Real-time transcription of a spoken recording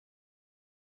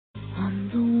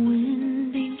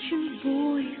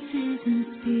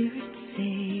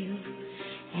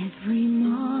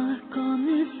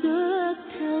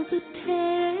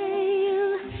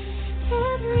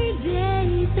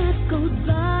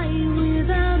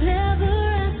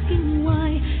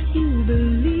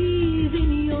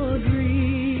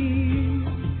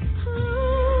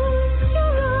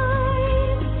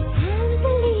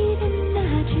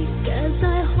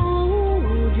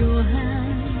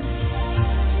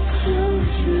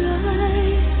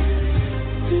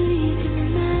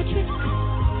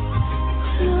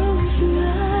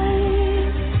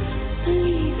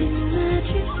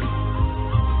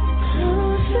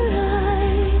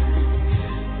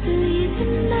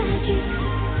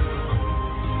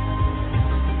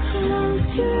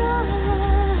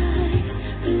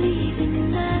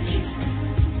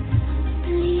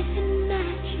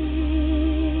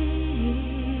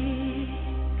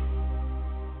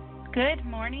Good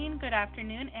morning, good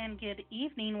afternoon, and good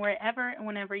evening, wherever and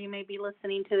whenever you may be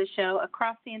listening to the show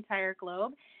across the entire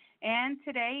globe. And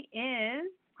today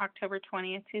is October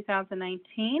 20th,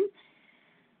 2019,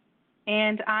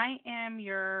 and I am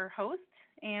your host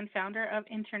and founder of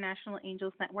International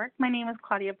Angels Network. My name is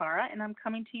Claudia Barra, and I'm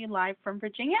coming to you live from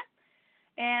Virginia.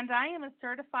 And I am a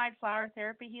certified flower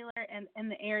therapy healer, and in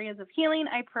the areas of healing,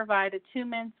 I provide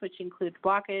attunements, which includes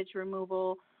blockage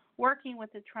removal, working with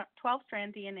the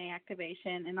 12-strand DNA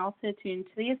activation, and also attuned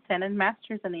to the Ascended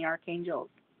Masters and the Archangels.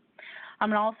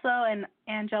 I'm also an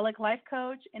angelic life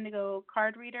coach, indigo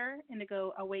card reader,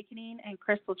 indigo awakening, and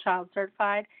crystal child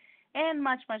certified, and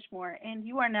much, much more. And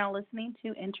you are now listening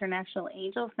to International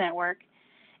Angels Network.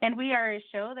 And we are a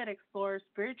show that explores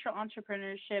spiritual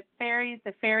entrepreneurship, fairies,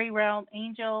 the fairy realm,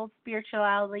 angels,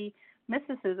 spirituality,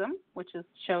 mysticism, which this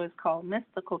show is called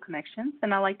Mystical Connections.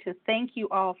 And I'd like to thank you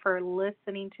all for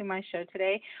listening to my show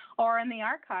today or in the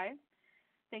archives.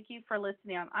 Thank you for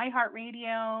listening on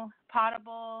iHeartRadio,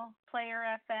 Potable, Player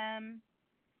FM,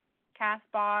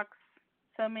 Castbox,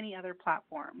 so many other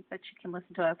platforms that you can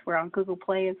listen to us. We're on Google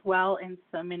Play as well, and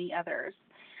so many others.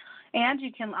 And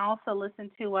you can also listen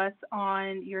to us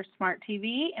on your smart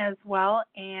TV as well,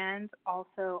 and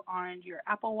also on your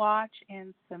Apple Watch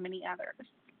and so many others.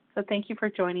 So thank you for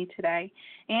joining today.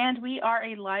 And we are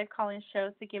a live call-in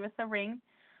show, so give us a ring.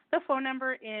 The phone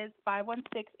number is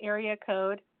 516 area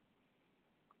code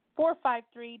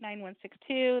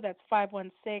 453-9162. That's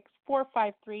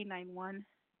 516-453-9162.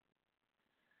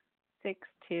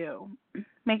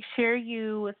 Make sure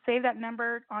you save that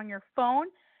number on your phone,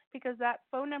 because that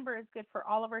phone number is good for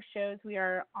all of our shows. We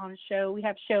are on show. We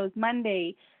have shows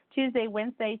Monday, Tuesday,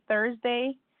 Wednesday,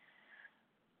 Thursday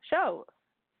shows.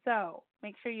 So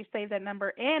make sure you save that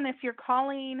number. And if you're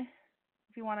calling,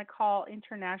 if you want to call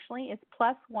internationally, it's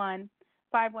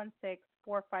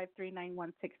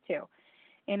 +1-516-453-9162.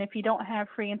 And if you don't have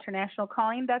free international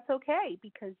calling, that's okay,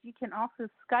 because you can also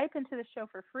Skype into the show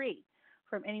for free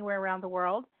from anywhere around the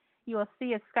world. You will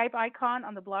see a Skype icon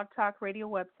on the Blog Talk Radio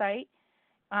website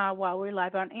while we're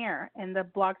live on air. And the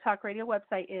Blog Talk Radio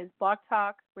website is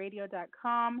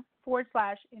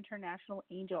blogtalkradio.com/International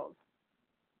Angels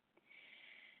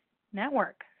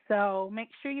Network. So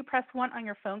make sure you press 1 on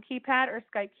your phone keypad or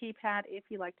Skype keypad if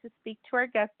you'd like to speak to our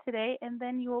guest today, and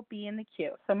then you will be in the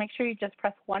queue. So make sure you just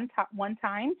press one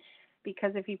time,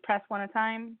 because if you press 1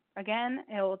 time again,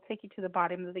 it will take you to the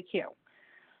bottom of the queue.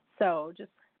 So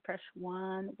just press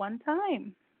one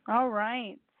time. All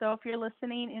right. So if you're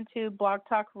listening into Blog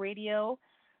Talk Radio,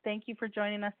 thank you for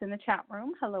joining us in the chat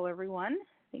room. Hello, everyone.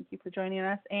 Thank you for joining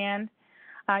us. And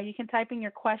you can type in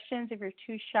your questions. If you're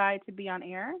too shy to be on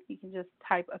air, you can just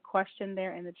type a question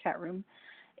there in the chat room,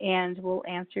 and we'll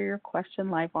answer your question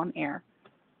live on air.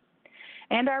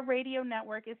 And our radio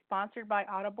network is sponsored by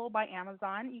Audible by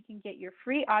Amazon. You can get your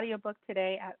free audiobook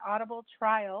today at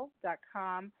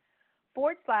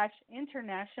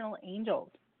audibletrial.com/International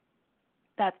Angels.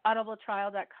 That's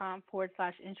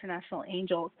audibletrial.com/International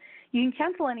Angels. You can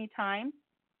cancel anytime,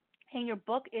 and your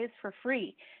book is for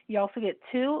free. You also get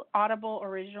 2 Audible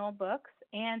original books,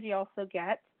 and you also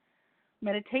get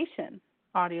meditation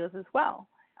audios as well,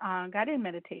 guided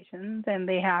meditations, and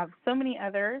they have so many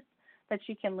others that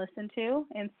you can listen to,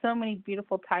 and so many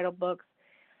beautiful title books.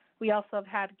 We also have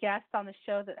had guests on the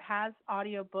show that has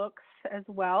audio books as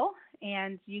well,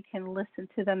 and you can listen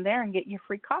to them there and get your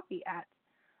free copy at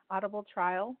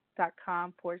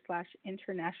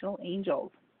audibletrial.com/International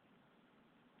Angels.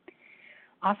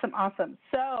 Awesome.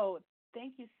 So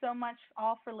thank you so much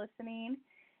all for listening.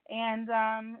 And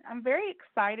I'm very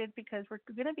excited because we're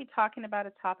going to be talking about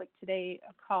a topic today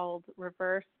called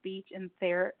reverse speech and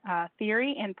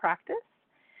theory and practice.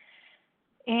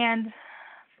 And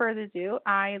further ado,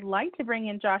 I'd like to bring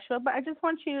in Joshua, but I just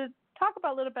want you to talk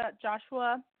about a little bit about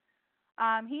Joshua.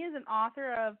 He is an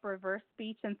author of Reverse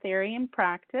Speech and Theory and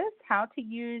Practice, How to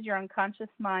Use Your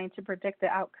Unconscious Mind to Predict the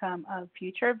Outcome of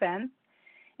Future Events.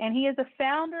 And he is a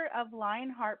founder of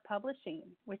Lionheart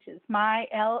Publishing, which is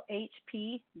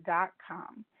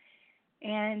mylhp.com.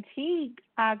 And he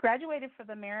graduated from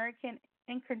the American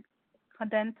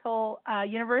Intercontinental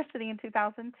University in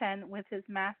 2010 with his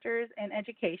master's in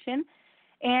education,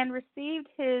 and received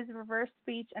his reverse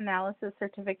speech analysis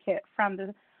certificate from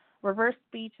the Reverse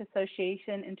Speech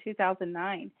Association in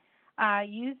 2009.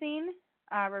 Using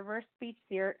reverse speech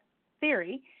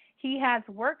theory, he has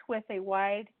worked with a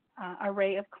wide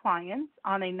array of clients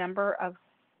on a number of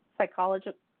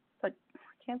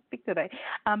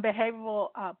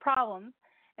behavioral problems,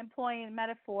 employing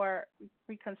metaphor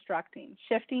reconstructing,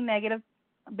 shifting negative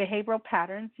behavioral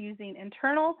patterns using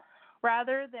internal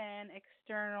rather than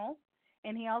external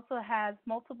And he also has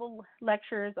multiple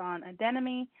lectures on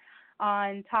identity,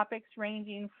 on topics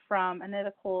ranging from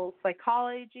analytical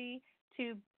psychology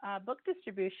to book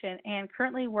distribution, and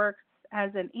currently works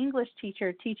as an English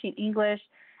teacher teaching English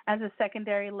as a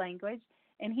secondary language.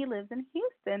 And he lives in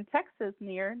Houston, Texas,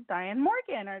 near Diane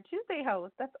Morgan, our Tuesday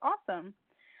host. That's awesome.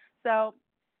 So,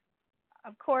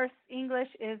 of course,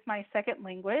 English is my second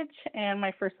language, and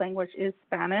my first language is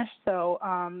Spanish. So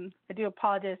I do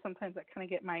apologize. Sometimes I kind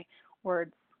of get my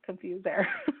words confused there.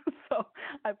 So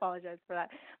I apologize for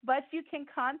that. But you can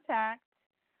contact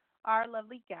our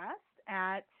lovely guest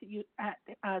at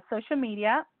social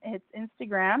media. It's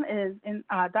Instagram is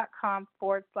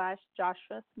 .com/Joshua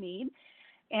Schmude.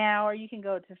 Or you can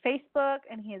go to Facebook,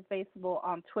 and he is available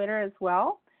on Twitter as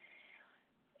well.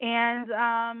 And,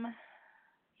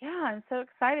 yeah, I'm so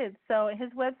excited. So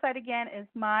his website, again, is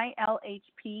mylhp.com.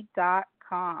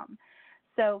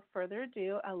 So further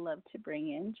ado, I'd love to bring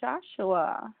in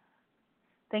Joshua.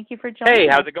 Thank you for joining us Hey,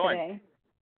 how's it going? today.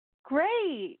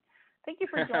 Great. Thank you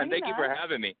for joining Thank us. you for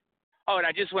having me. Oh, and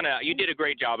I just want to, you did a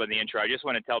great job on the intro. I just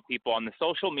want to tell people on the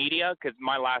social media, because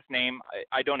my last name,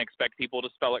 I don't expect people to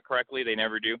spell it correctly. They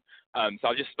never do. So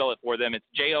I'll just spell it for them. It's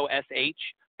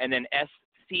Josh, and then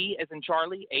SC as in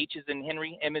Charlie, H as in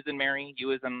Henry, M as in Mary,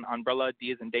 U as in umbrella,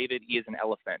 D as in David, E as in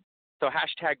elephant. So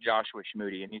hashtag Joshua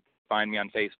Schmude, and you can find me on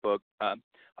Facebook,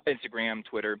 Instagram,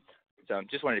 Twitter. So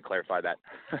just wanted to clarify that.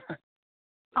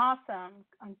 Awesome.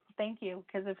 Thank you,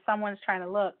 because if someone's trying to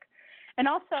look. And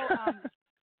also,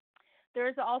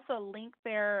 there's also a link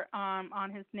there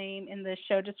on his name in the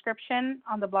show description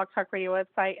on the Blog Talk Radio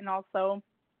website. And also,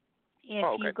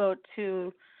 if you go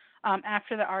to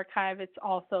after the archive, it's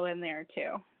also in there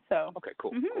too. So okay,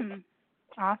 cool.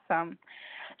 Awesome.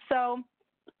 So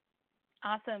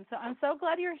awesome. So I'm so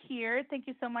glad you're here. Thank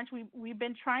you so much. We've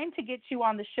been trying to get you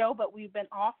on the show, but we've been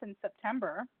off in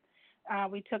September.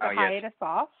 We took a hiatus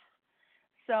off.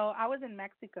 So I was in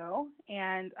Mexico,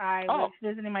 and I was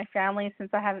visiting my family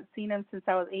since I haven't seen them since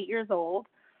I was 8 years old.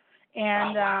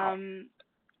 And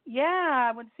yeah,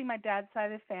 I went to see my dad's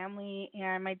side of the family,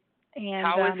 and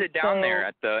how is it down there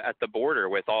at the border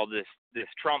with all this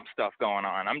Trump stuff going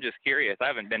on? I'm just curious. I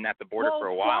haven't been at the border for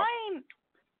a while.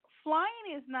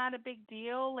 Flying is not a big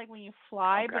deal, like when you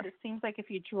fly, but it seems like if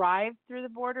you drive through the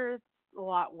border, it's a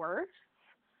lot worse.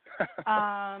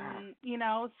 You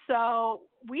know, so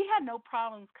we had no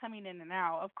problems coming in and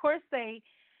out. Of course,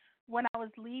 when I was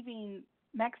leaving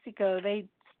Mexico, they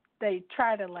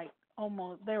try to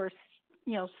they were,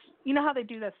 you know how they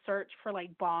do the search for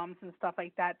like bombs and stuff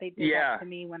like that. They did that to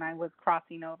me when I was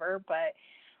crossing over, but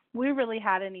we really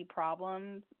had any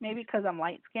problems. Maybe because I'm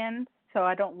light skinned, so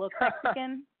I don't look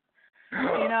Mexican.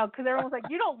 You know, because everyone's like,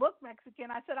 "You don't look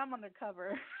Mexican." I said, "I'm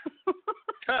undercover."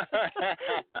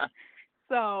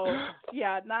 So,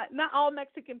 yeah, not all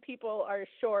Mexican people are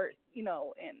short, you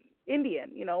know, and Indian,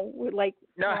 you know, we're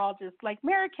all just like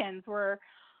Americans. We're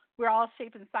all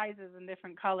shapes and sizes and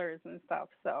different colors and stuff.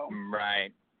 So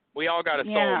right, we all got a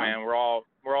soul, man. We're all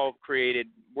created.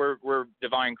 We're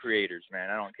divine creators, man.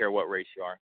 I don't care what race you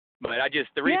are. But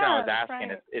the reason I was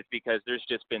asking is because there's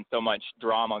just been so much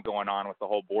drama going on with the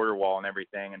whole border wall and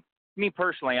everything. And me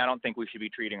personally, I don't think we should be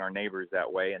treating our neighbors that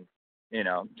way. And you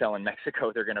know, telling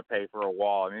Mexico they're going to pay for a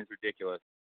wall. I mean, it's ridiculous.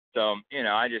 So, you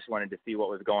know, I just wanted to see what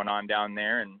was going on down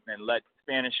there and let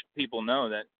Spanish people know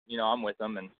that, you know, I'm with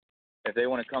them. And if they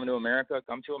want to come to America,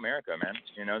 come to America, man.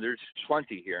 You know, there's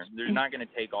plenty here. They're not going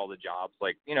to take all the jobs.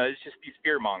 Like, you know, it's just these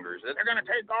fear mongers. They're going to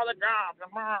take all the jobs.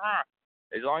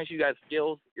 As long as you got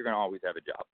skills, you're going to always have a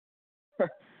job.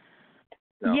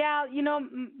 So. Yeah, you know,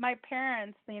 my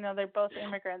parents, you know, they're both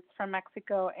immigrants from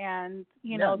Mexico, and,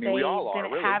 you know, they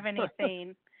didn't have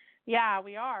anything. Yeah,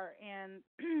 we are.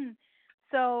 And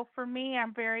so for me,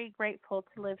 I'm very grateful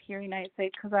to live here in the United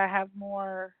States because I have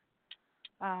more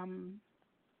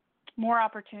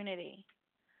opportunity.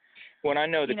 When I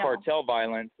know the cartel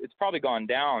violence, it's probably gone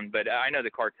down, but I know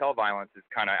the cartel violence is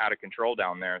kind of out of control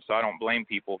down there, so I don't blame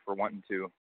people for wanting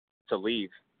to leave.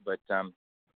 But it's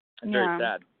very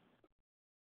sad.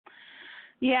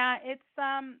 Yeah, it's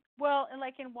well,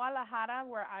 like in Guadalajara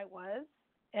where I was,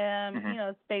 you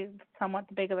know, it's somewhat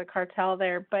the big of the cartel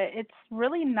there, but it's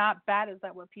really not bad as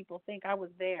that what people think. I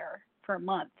was there for a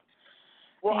month.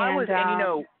 Well, and you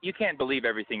know, you can't believe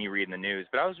everything you read in the news,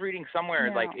 but I was reading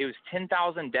somewhere like it was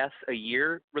 10,000 deaths a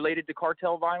year related to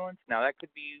cartel violence. Now that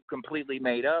could be completely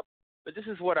made up, but this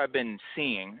is what I've been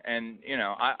seeing, and you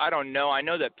know, I don't know. I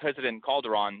know that President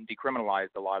Calderon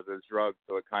decriminalized a lot of those drugs,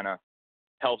 so it kind of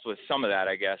helps with some of that,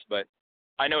 I guess, but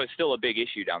I know it's still a big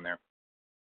issue down there.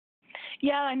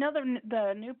 Yeah, I know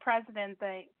the new president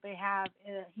they have.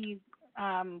 He's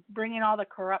bringing all the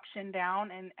corruption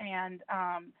down and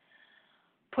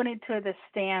putting to the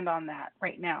stand on that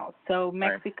right now. So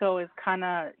Mexico is kind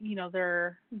of,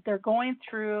 they're going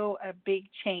through a big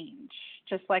change,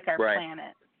 just like our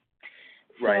planet.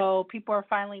 So people are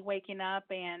finally waking up,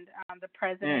 and the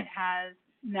president has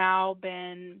now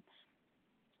been,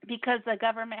 because the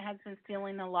government has been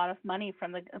stealing a lot of money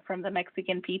from the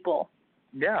Mexican people.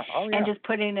 Yeah. Oh, yeah. And just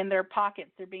putting it in their pockets.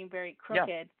 They're being very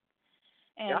crooked.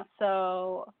 Yeah. And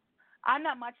so I'm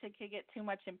not much that could get too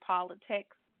much in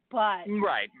politics, but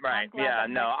Right. Yeah,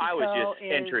 no, I was just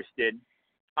interested.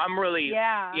 I'm really,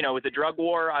 with the drug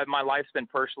war, my life's been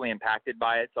personally impacted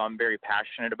by it, so I'm very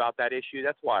passionate about that issue.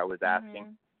 That's why I was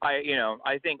asking.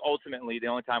 I think ultimately the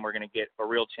only time we're going to get a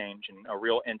real change and a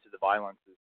real end to the violence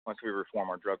is once we reform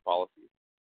our drug policies.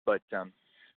 But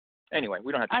anyway,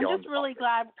 we don't have to. I'm just really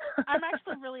glad. I'm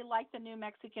actually really like the new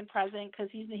Mexican president, because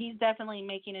he's definitely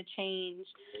making a change,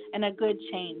 and a good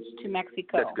change to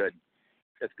Mexico.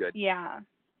 That's good. Yeah.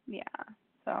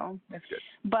 So that's good.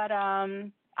 But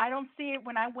I don't see it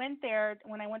when I went there.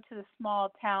 When I went to the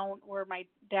small town where my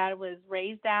dad was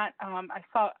raised at, I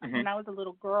saw when I was a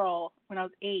little girl, when I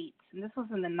was 8, and this was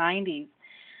in the 90s.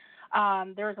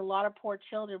 There was a lot of poor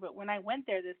children, but when I went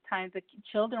there this time, the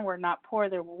children were not poor.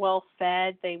 They were well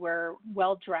fed. They were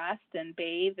well dressed and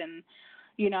bathed, and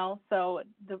so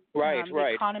the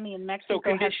economy in Mexico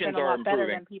has been a lot better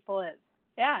than people is.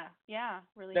 Yeah,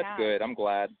 really. That's good. I'm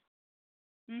glad.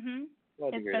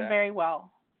 It's been very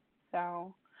well.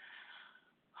 So,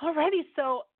 alrighty.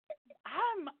 So,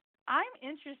 I'm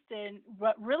interested.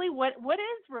 What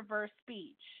is reverse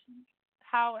speech?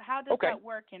 How does that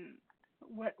work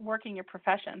in your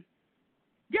profession?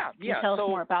 Yeah. Can you tell us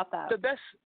more about that?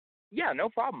 No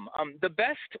problem. The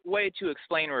best way to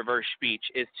explain reverse speech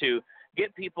is to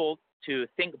get people to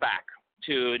think back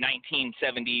to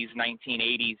 1970s,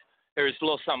 1980s. There's a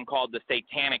little something called the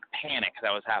Satanic Panic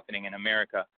that was happening in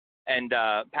America, and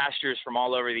pastors from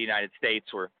all over the United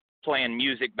States were playing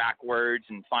music backwards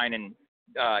and finding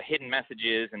hidden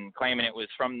messages and claiming it was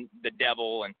from the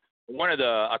devil. And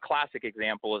a classic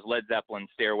example is Led Zeppelin's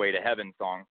Stairway to Heaven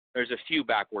song. There's a few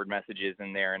backward messages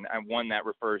in there, and one that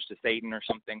refers to Satan or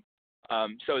something.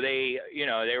 So they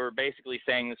were basically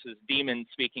saying this is demons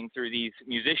speaking through these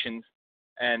musicians,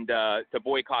 and to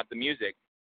boycott the music.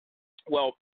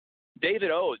 Well,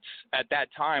 David Oates at that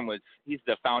time he's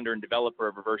the founder and developer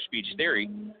of reverse speech theory.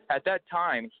 At that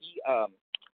time, he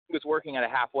was working at a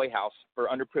halfway house for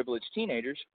underprivileged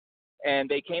teenagers, and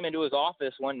they came into his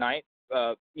office one night,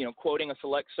 quoting a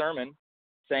select sermon,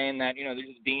 saying that, there's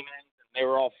demons, and they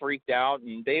were all freaked out,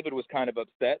 and David was kind of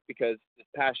upset because the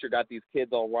pastor got these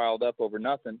kids all riled up over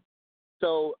nothing.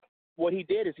 So what he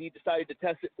did is he decided to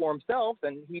test it for himself,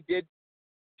 and he did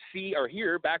see or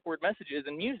hear backward messages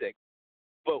in music.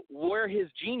 But where his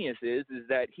genius is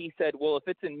that he said, well, if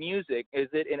it's in music, is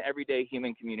it in everyday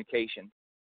human communication?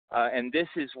 And this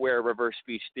is where reverse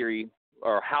speech theory,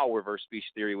 or how reverse speech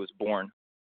theory was born.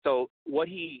 So what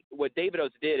David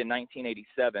Oates did in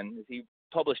 1987 is he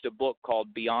published a book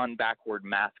called Beyond Backward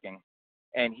Masking,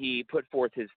 and he put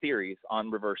forth his theories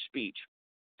on reverse speech.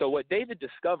 So what David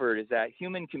discovered is that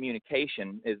human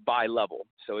communication is bi-level,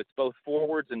 so it's both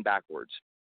forwards and backwards.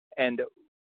 And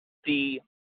the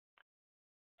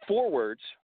forwards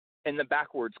and the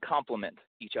backwards complement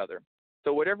each other.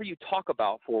 So whatever you talk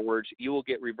about forwards, you will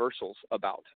get reversals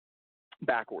about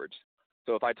backwards.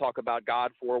 So if I talk about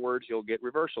God forwards, you'll get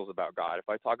reversals about God. If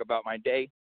I talk about my day,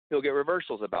 you'll get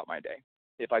reversals about my day.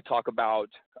 If I talk about,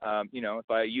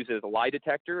 if I use it as a lie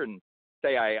detector and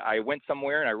say I went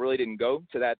somewhere and I really didn't go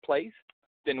to that place,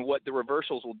 then what the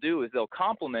reversals will do is they'll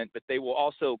complement, but they will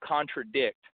also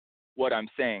contradict what I'm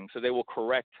saying. So they will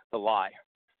correct the lie.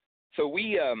 So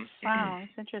wow,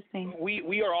 that's interesting.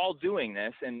 We are all doing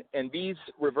this, and these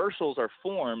reversals are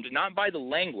formed not by the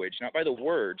language, not by the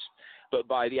words, but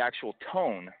by the actual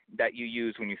tone that you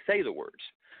use when you say the words.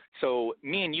 So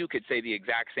me and you could say the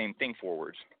exact same thing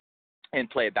forwards and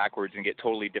play it backwards and get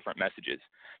totally different messages,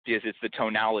 because it's the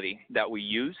tonality that we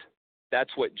use.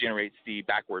 That's what generates the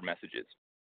backward messages.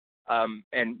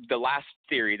 And the last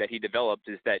theory that he developed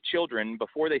is that children,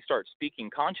 before they start speaking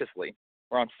consciously,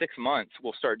 around 6 months,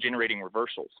 will start generating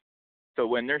reversals. So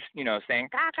when they're, saying,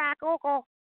 "Ka-ka-ko-ko,"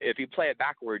 if you play it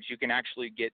backwards, you can actually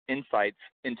get insights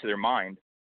into their mind.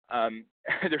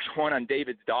 There's one on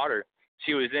David's daughter.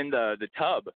 She was in the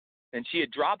tub, and she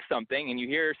had dropped something, and you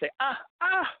hear her say, "Ah,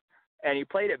 ah," and he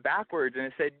played it backwards, and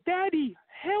it said, "Daddy,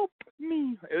 help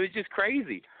me." It was just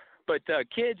crazy. But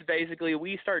kids, basically,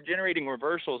 we start generating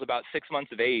reversals about 6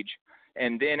 months of age.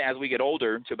 And then as we get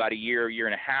older, to about a year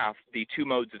and a half, the two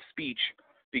modes of speech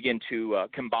begin to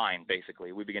combine,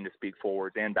 basically. We begin to speak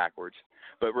forwards and backwards.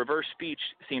 But reverse speech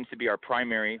seems to be our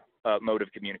primary mode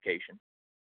of communication.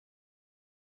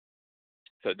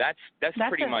 So that's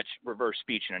pretty much reverse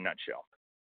speech in a nutshell.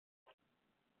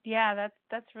 Yeah,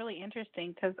 that's really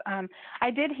interesting because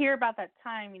I did hear about that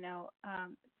time,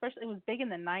 especially it was big in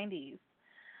the 90s.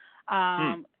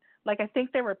 Like I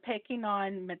think they were picking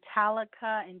on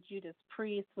Metallica and Judas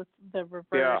Priest with the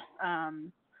reverse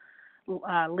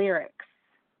lyrics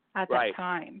at that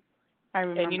time. I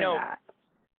remember that.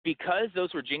 Because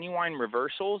those were genuine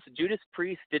reversals, Judas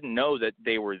Priest didn't know that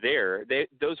they were there.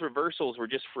 Those reversals were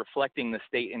just reflecting the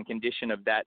state and condition of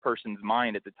that person's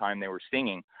mind at the time they were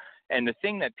singing. And the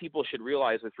thing that people should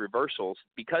realize with reversals,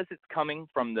 because it's coming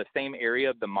from the same area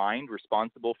of the mind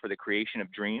responsible for the creation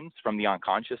of dreams, from the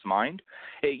unconscious mind,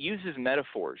 it uses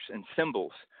metaphors and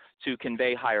symbols to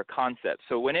convey higher concepts.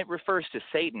 So when it refers to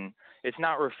Satan, it's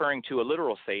not referring to a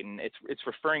literal Satan. It's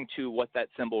referring to what that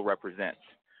symbol represents,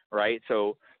 right?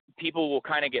 So people will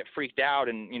kind of get freaked out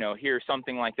and, hear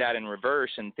something like that in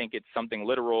reverse and think it's something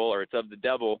literal or it's of the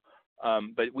devil.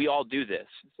 But we all do this.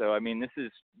 So,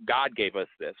 God gave us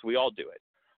this. We all do it.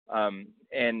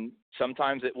 And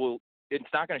sometimes it's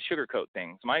not going to sugarcoat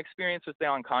things. My experience with the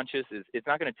unconscious is it's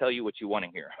not going to tell you what you want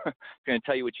to hear. It's going to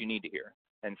tell you what you need to hear.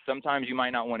 And sometimes you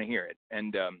might not want to hear it.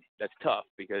 And that's tough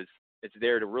because it's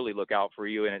there to really look out for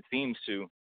you. And it seems to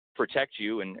protect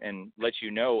you and let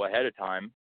you know ahead of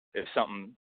time if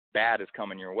something bad is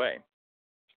coming your way.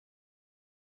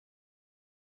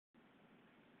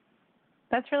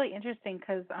 That's really interesting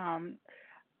because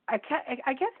I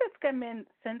guess it's been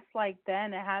since like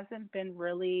then it hasn't been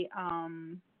really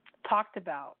talked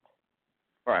about.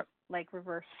 Right. Like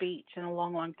reverse speech in a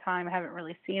long, long time. I haven't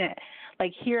really seen it,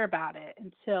 hear about it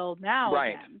until now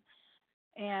again.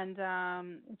 And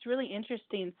it's really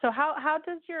interesting. So how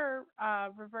does your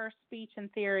reverse speech and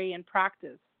theory and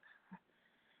practice,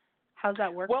 how's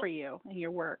that work for you in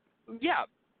your work? Yeah.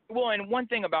 Well, and one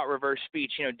thing about reverse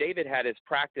speech, David had his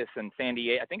practice in San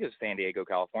Diego. I think it was San Diego,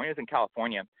 California. It was in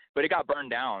California, but it got burned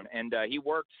down. And he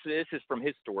worked, so this is from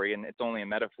his story, and it's only a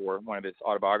metaphor, one of his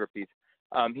autobiographies.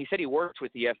 He said he worked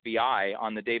with the FBI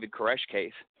on the David Koresh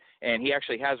case, and he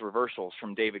actually has reversals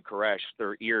from David Koresh.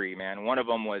 They're eerie, man. One of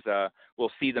them was,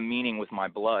 "We'll see the meaning with my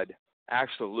blood."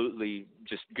 Absolutely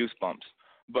just goosebumps.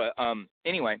 But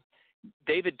anyway,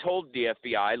 David told the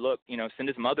FBI, look, send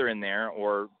his mother in there,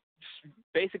 or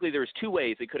basically there was two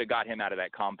ways they could have got him out of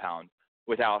that compound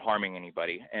without harming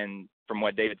anybody. And from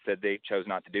what David said, they chose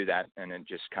not to do that, and it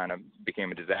just kind of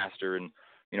became a disaster, and,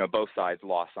 both sides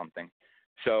lost something.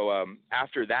 So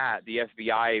after that, the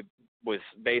FBI was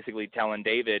basically telling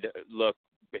David, look,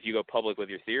 if you go public with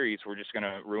your theories, we're just going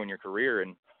to ruin your career,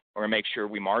 and we're going to make sure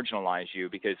we marginalize you,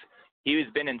 because he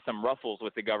has been in some ruffles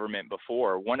with the government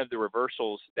before. One of the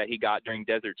reversals that he got during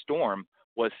Desert Storm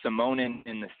was Simone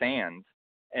in the Sands,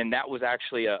 and that was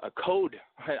actually a code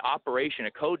operation,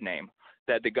 a code name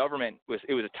that the government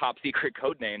it was a top secret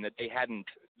code name that they hadn't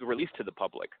released to the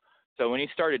public. So when he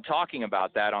started talking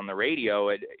about that on the radio,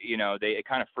 it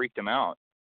kind of freaked him out,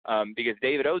 because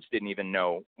David Oates didn't even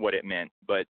know what it meant,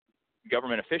 but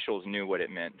government officials knew what it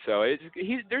meant. So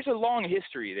there's a long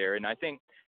history there, and I think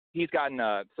he's gotten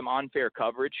some unfair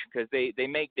coverage because they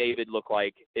make David look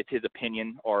like it's his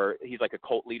opinion, or he's like a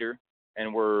cult leader,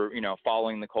 and we're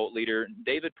following the cult leader.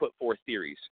 David put forth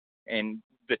theories, and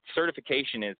the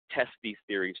certification is test these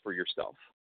theories for yourself.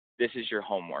 This is your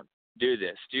homework. Do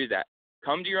this, do that.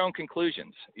 Come to your own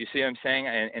conclusions. You see what I'm saying?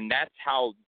 And that's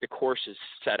how the course is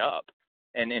set up.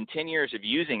 And in 10 years of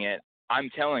using it, I'm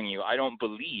telling you, I don't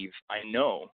believe I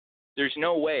know. There's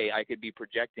no way I could be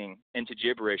projecting into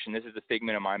gibberish, and this is a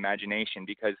figment of my imagination,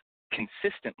 because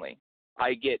consistently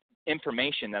I get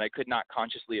information that I could not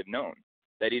consciously have known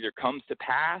that either comes to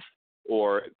pass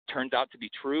or turns out to be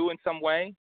true in some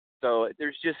way. So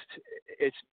there's just,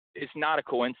 it's not a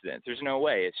coincidence. There's no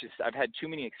way. It's just, I've had too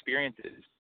many experiences.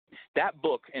 That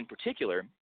book in particular,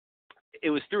 it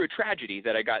was through a tragedy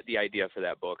that I got the idea for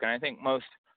that book. And I think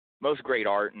most great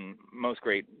art and most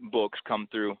great books come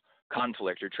through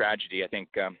conflict or tragedy. I think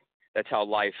that's how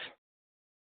life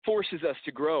forces us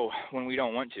to grow when we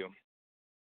don't want to.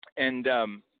 And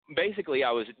basically,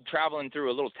 I was traveling through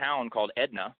a little town called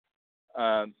Edna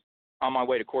on my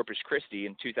way to Corpus Christi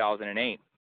in 2008.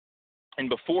 And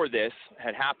before this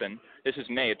had happened, this was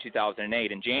May of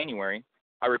 2008, in January,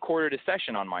 I recorded a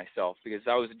session on myself because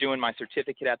I was doing my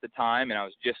certificate at the time, and I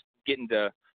was just getting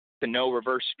to know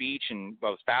reverse speech, and I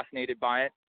was fascinated by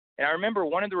it. And I remember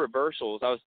one of the reversals,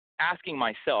 I was asking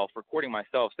myself, recording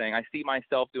myself, saying, I see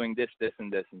myself doing this, this,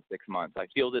 and this in 6 months. I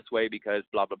feel this way because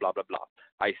blah, blah, blah, blah, blah.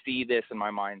 I see this in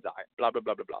my mind's eye, blah, blah,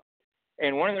 blah, blah, blah.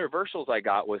 And one of the reversals I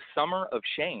got was Summer of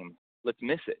Shame. Let's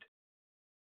miss it.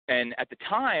 And at the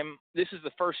time, this is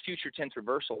the first future tense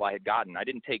reversal I had gotten. I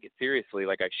didn't take it seriously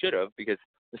like I should have, because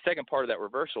the second part of that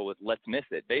reversal was let's miss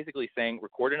it, basically saying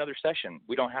record another session.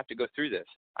 We don't have to go through this.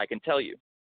 I can tell you.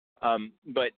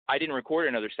 But I didn't record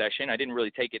another session. I didn't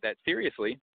really take it that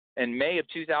seriously. In May of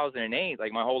 2008,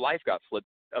 like my whole life got flipped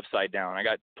upside down. I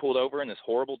got pulled over in this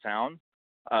horrible town,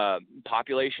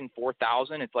 population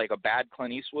 4,000. It's like a bad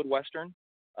Clint Eastwood Western.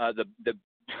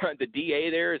 The DA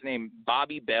there is named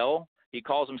Bobby Bell. He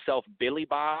calls himself Billy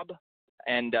Bob,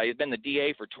 and he's been the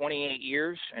DA for 28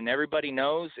 years, and everybody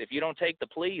knows if you don't take the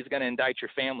plea, he's going to indict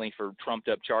your family for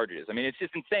trumped-up charges. I mean, it's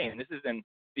just insane. This is in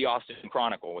the Austin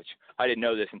Chronicle, which I didn't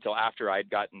know this until after I had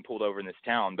gotten pulled over in this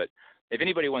town. But if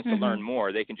anybody wants to learn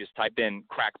more, they can just type in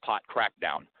crackpot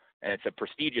crackdown, and it's a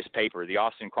prestigious paper. The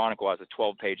Austin Chronicle has a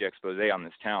 12-page expose on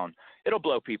this town. It'll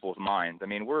blow people's minds. I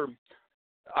mean,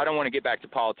 I don't want to get back to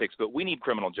politics, but we need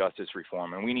criminal justice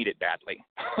reform, and we need it badly.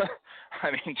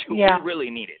 I mean, we really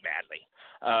need it badly.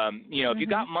 If you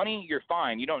got money, you're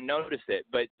fine. You don't notice it,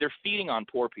 but they're feeding on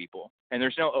poor people, and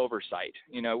there's no oversight.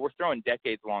 We're throwing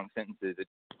decades-long sentences at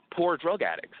poor drug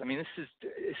addicts. I mean, this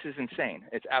is insane.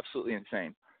 It's absolutely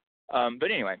insane.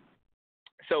 But anyway,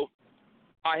 so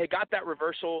I had got that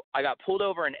reversal. I got pulled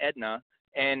over in Edna,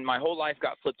 and my whole life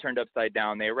got turned upside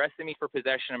down. They arrested me for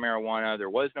possession of marijuana. There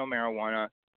was no marijuana,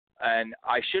 and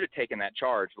I should have taken that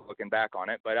charge looking back on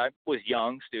it, but I was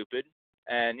young, stupid,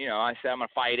 and, I said I'm going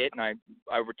to fight it, and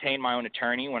I retained my own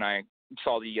attorney when I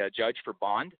saw the judge for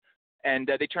bond, and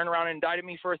they turned around and indicted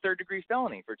me for a third-degree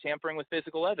felony for tampering with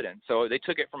physical evidence. So they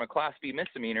took it from a Class B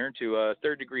misdemeanor to a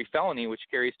third-degree felony, which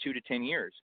carries 2 to 10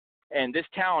 years. And this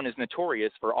town is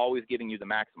notorious for always giving you the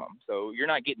maximum, so you're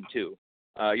not getting 2.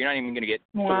 You're not even going to get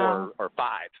 4 or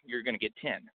 5. You're going to get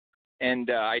 10.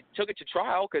 And I took it to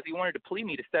trial because he wanted to plea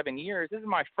me to 7 years. This is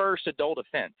my first adult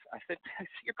offense. I said,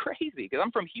 you're crazy, because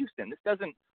I'm from Houston.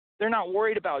 They're not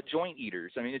worried about joint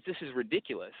eaters. I mean, this is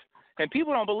ridiculous. And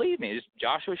people don't believe me. It's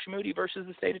Joshua Schmude versus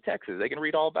the state of Texas. They can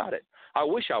read all about it. I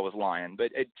wish I was lying,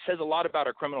 but it says a lot about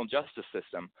our criminal justice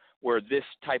system where this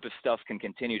type of stuff can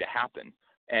continue to happen.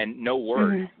 And no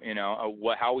word, how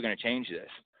are we going to change this?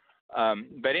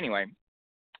 But anyway,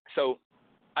 so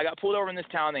I got pulled over in this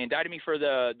town. They indicted me for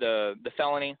the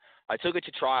felony. I took it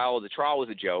to trial. The trial was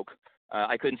a joke.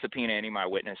 I couldn't subpoena any of my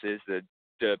witnesses.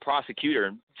 The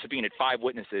prosecutor subpoenaed 5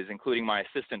 witnesses, including my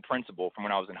assistant principal from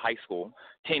when I was in high school,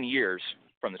 10 years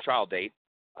from the trial date.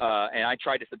 And I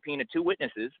tried to subpoena 2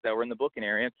 witnesses that were in the booking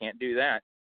area. Can't do that.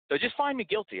 So just find me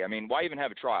guilty. I mean, why even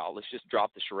have a trial? Let's just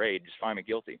drop the charade. Just find me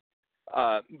guilty.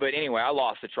 But anyway, I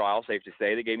lost the trial, safe to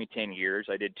say. They gave me 10 years.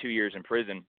 I did 2 years in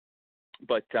prison.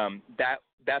 But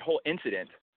that whole incident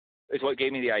is what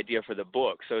gave me the idea for the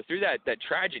book. So through that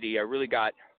tragedy, I really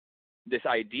got this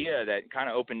idea that kind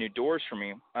of opened new doors for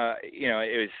me.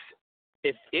 It was,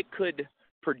 if it could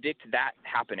predict that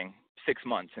happening 6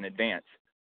 months in advance,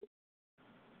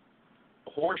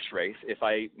 a horse race, if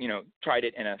I, tried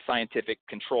it in a scientific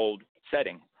controlled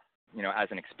setting, as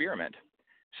an experiment.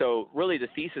 So really the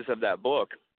thesis of that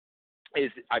book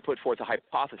is I put forth a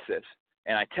hypothesis,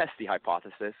 and I test the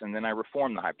hypothesis, and then I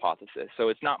reform the hypothesis. So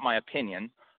it's not my opinion.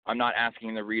 I'm not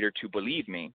asking the reader to believe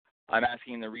me. I'm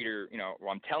asking the reader,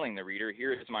 I'm telling the reader,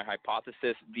 here is my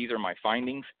hypothesis. These are my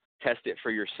findings. Test it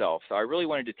for yourself. So I really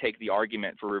wanted to take the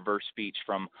argument for reverse speech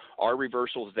from are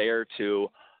reversals there to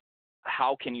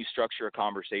how can you structure a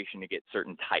conversation to get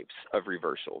certain types of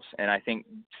reversals. And I think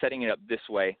setting it up this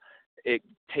way, it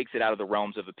takes it out of the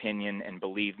realms of opinion and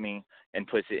believe me, and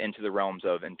puts it into the realms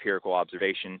of empirical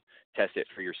observation. Test it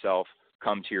for yourself.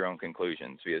 Come to your own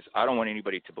conclusions, because I don't want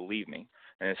anybody to believe me.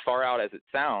 And as far out as it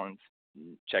sounds,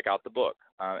 check out the book.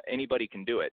 Anybody can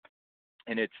do it,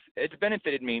 and it's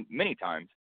benefited me many times.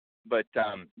 But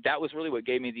that was really what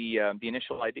gave me the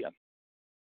initial idea.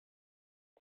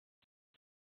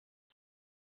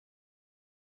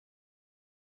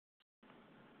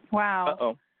 Wow.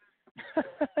 Uh-oh.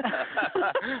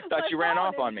 Thought you ran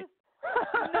off on me.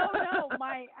 No.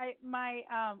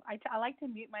 I like to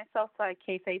mute myself so in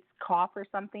case I cough or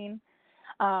something.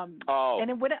 And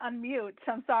it wouldn't unmute,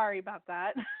 so I'm sorry about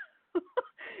that.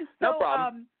 No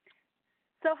problem.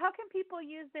 So how can people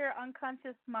use their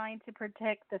unconscious mind to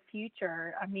protect the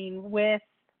future? I mean, with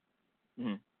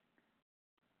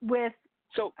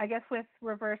I guess with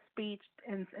reverse speech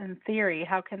and theory,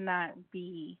 how can that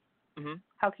be?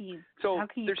 How can you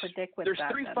predict with that?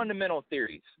 There's 3 fundamental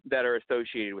theories that are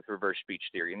associated with reverse speech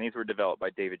theory, and these were developed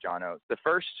by David John Oates. The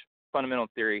first fundamental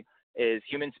theory is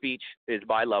human speech is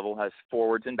bi-level, has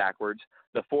forwards and backwards.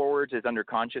 The forwards is under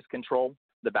conscious control.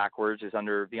 The backwards is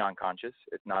under the unconscious.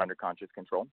 It's not under conscious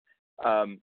control.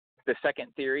 The second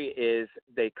theory is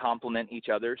they complement each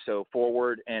other. So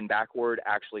forward and backward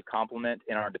actually complement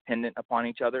and are dependent upon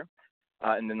each other.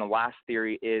 And then the last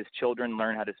theory is children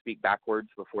learn how to speak backwards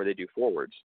before they do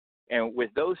forwards. And with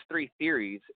those three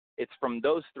theories, it's from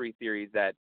those three theories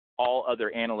that all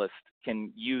other analysts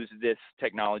can use this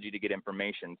technology to get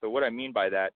information. So what I mean by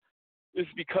that is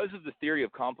because of the theory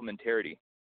of complementarity,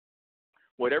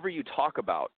 whatever you talk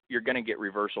about, you're going to get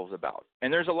reversals about.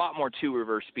 And there's a lot more to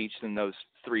reverse speech than those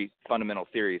three fundamental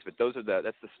theories, but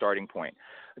that's the starting point.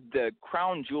 The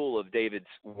crown jewel of David's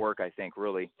work, I think,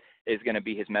 really is going to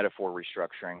be his metaphor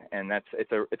restructuring, and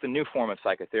it's a new form of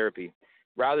psychotherapy.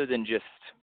 Rather than just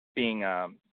being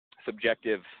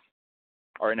subjective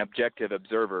or an objective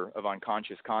observer of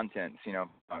unconscious contents,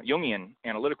 Jungian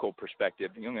analytical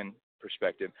perspective, Jungian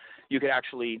perspective, you could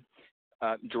actually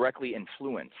directly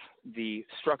influence the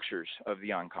structures of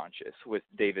the unconscious with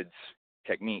David's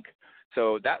technique.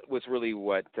 So that was really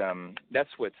that's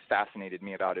what's fascinated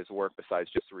me about his work besides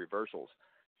just the reversals.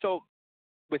 So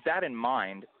with that in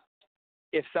mind,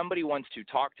 if somebody wants to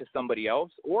talk to somebody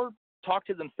else or talk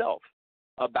to themselves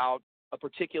about a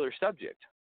particular subject,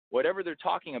 whatever they're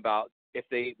talking about, if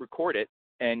they record it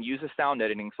and use a sound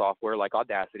editing software like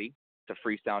Audacity, it's a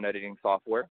free sound editing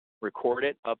software, record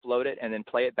it, upload it, and then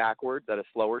play it backwards at a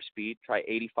slower speed, try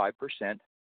 85%.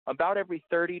 About every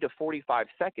 30 to 45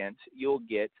 seconds, you'll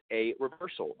get a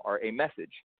reversal or a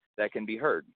message that can be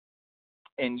heard.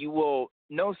 And you will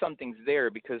know something's there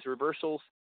because reversals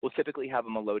will typically have a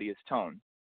melodious tone.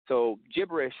 So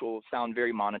gibberish will sound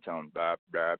very monotone, blah,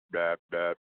 blah, blah,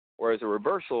 blah, whereas a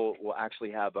reversal will actually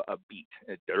have a beat.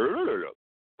 So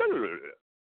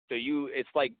it's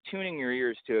like tuning your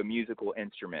ears to a musical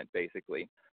instrument, basically.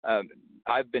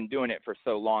 I've been doing it for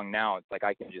so long now, it's like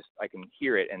I can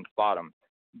hear it and spot them.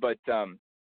 But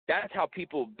that's how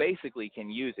people basically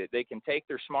can use it. They can take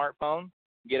their smartphone,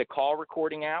 get a call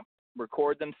recording app,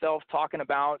 record themselves talking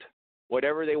about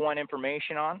whatever they want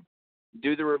information on,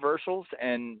 do the reversals,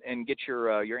 and get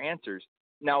your answers.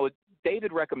 Now, what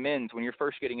David recommends when you're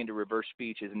first getting into reverse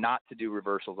speech is not to do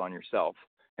reversals on yourself.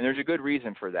 And there's a good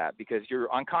reason for that, because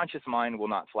your unconscious mind will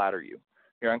not flatter you.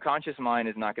 Your unconscious mind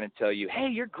is not going to tell you, hey,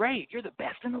 you're great, you're the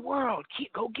best in the world,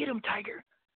 go get him, Tiger.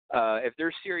 If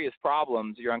there's serious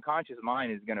problems, your unconscious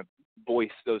mind is going to voice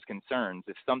those concerns.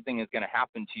 If something is going to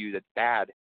happen to you that's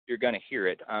bad, you're going to hear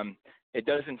it. It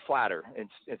doesn't flatter.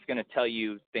 It's going to tell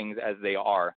you things as they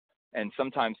are. And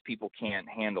sometimes people can't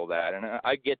handle that. And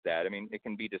I get that. I mean, it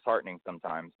can be disheartening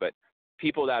sometimes. But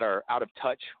people that are out of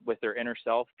touch with their inner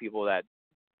self, people that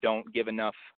don't give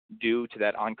enough due to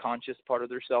that unconscious part of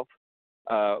their self,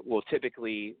 will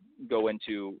typically go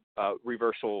into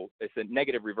reversal. It's a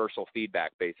negative reversal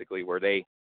feedback, basically, where they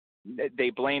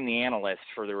blame the analyst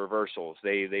for the reversals.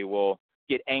 They will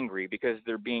get angry because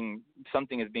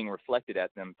something is being reflected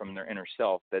at them from their inner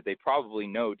self that they probably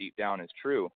know deep down is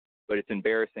true, but it's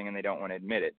embarrassing and they don't want to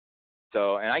admit it.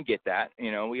 So, and I get that.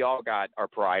 We all got our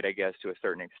pride, I guess, to a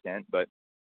certain extent, but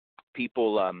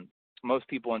most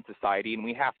people in society, and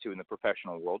we have to in the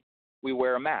professional world, we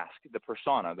wear a mask, the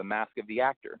persona, the mask of the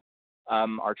actor.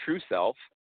 Our true self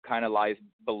kind of lies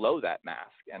below that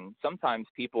mask. And sometimes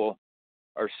people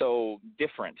are so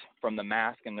different from the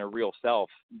mask and their real self,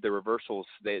 the reversals,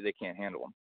 they can't handle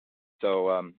them.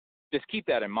 So just keep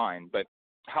that in mind. But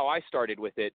how I started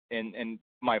with it, and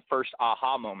my first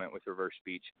aha moment with reverse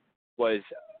speech was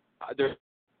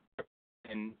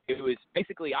and it was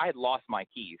basically I had lost my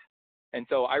keys. And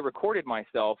so I recorded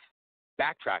myself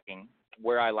backtracking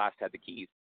where I last had the keys.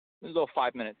 It was a little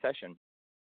 5-minute session.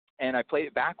 And I played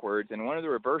it backwards, and one of the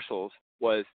reversals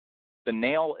was the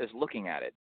nail is looking at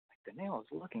it. Like, the nail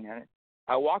is looking at it.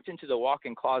 I walked into the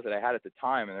walk-in closet I had at the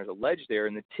time, and there's a ledge there,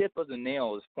 and the tip of the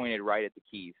nail is pointed right at the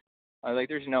keys. I was like,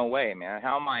 there's no way, man.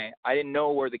 I didn't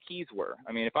know where the keys were.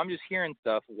 I mean, if I'm just hearing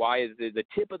stuff, why is the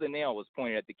tip of the nail was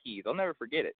pointed at the keys? I'll never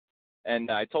forget it. And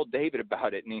I told David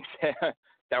about it, and he said,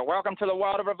 welcome to the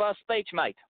world of reverse speech,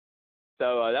 mate.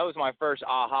 So that was my first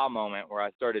aha moment where I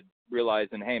started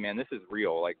realizing, hey, man, this is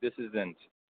real. Like, this isn't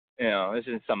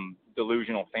some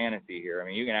delusional fantasy here. I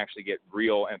mean, you can actually get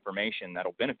real information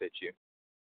that'll benefit you.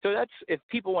 So that's, if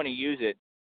people want to use it,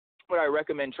 what I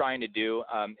recommend trying to do,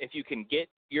 if you can get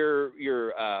your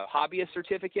hobbyist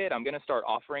certificate, I'm going to start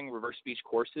offering reverse speech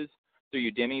courses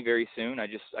through Udemy very soon. I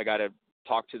got to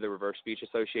talk to the Reverse Speech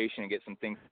Association and get some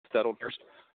things settled first.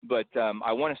 But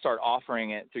I want to start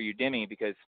offering it through Udemy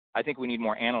because I think we need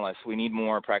more analysts. We need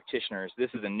more practitioners. This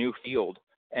is a new field,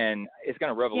 and it's going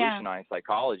to revolutionize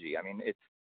psychology. I mean,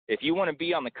 if you want to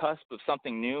be on the cusp of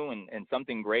something new and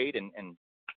something great and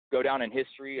go down in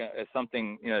history as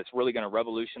something, that's really going to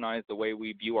revolutionize the way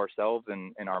we view ourselves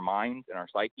and our minds and our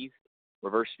psyches,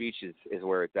 reverse speech is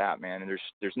where it's at, man. And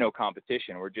there's no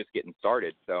competition. We're just getting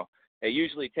started. So it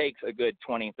usually takes a good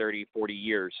 20, 30, 40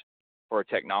 years for a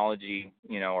technology,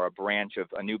 or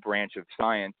a new branch of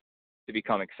science to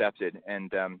become accepted.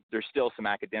 And there's still some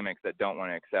academics that don't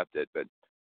want to accept it, but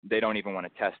they don't even want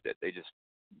to test it. They just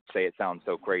say it sounds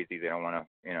so crazy they don't want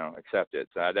to, accept it.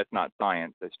 So that's not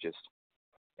science. That's just,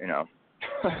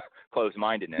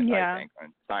 closed-mindedness, I think.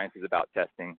 And science is about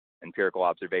testing, empirical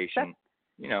observation.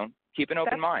 Keep an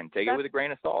open mind. Take it with a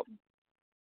grain of salt.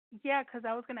 Yeah, because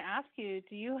I was going to ask you,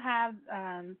 do you have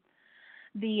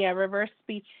the reverse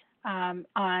speech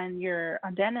on your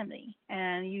identity?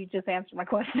 And you just answered my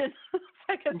question.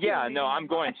 Yeah, no, I'm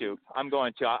going to.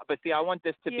 But see, I want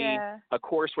this to be a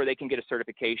course where they can get a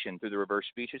certification through the Reverse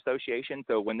Speech Association.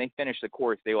 So when they finish the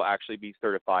course, they will actually be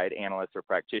certified analysts or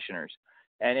practitioners.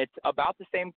 And it's about the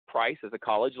same price as a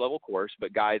college level course.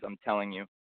 But guys, I'm telling you,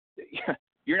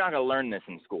 you're not going to learn this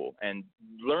in school. And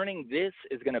learning this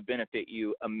is going to benefit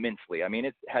you immensely. I mean,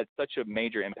 it's had such a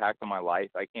major impact on my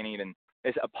life.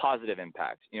 It's a positive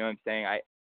impact. You know what I'm saying?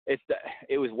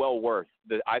 It was well worth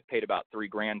I paid about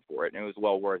 $3,000 for it, and it was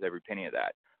well worth every penny of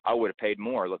that. I would have paid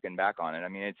more looking back on it. I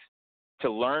mean, it's to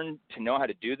learn to know how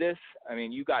to do this. I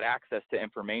mean, you got access to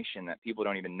information that people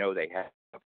don't even know they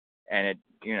have, and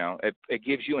it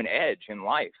gives you an edge in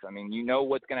life. I mean, you know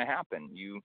what's going to happen.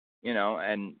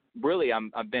 And really,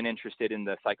 I've been interested in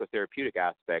the psychotherapeutic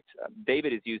aspect.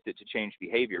 David has used it to change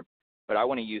behavior, but I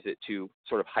want to use it to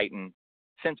sort of heighten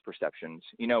sense perceptions.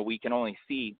 We can only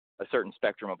see a certain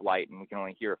spectrum of light, and we can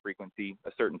only hear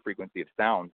a certain frequency of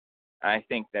sound. And I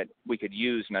think that we could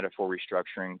use metaphor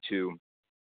restructuring to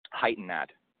heighten that.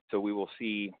 So we will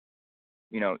see,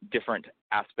 different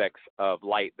aspects of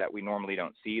light that we normally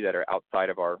don't see that are outside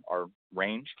of our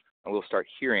range. And we'll start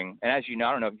hearing. And as you know,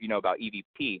 I don't know if you know about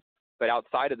EVP, but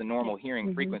outside of the normal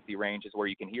hearing frequency range is where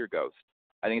you can hear ghosts.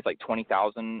 I think it's like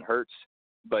 20,000 hertz.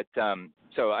 But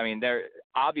so, I mean, there's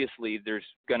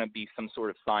going to be some sort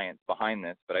of science behind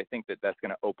this, but I think that that's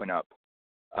going to open up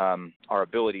our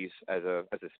abilities as a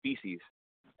species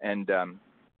and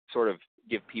sort of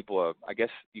give people I guess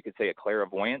you could say a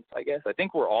clairvoyance, I guess. I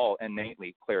think we're all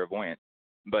innately clairvoyant,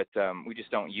 but we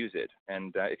just don't use it.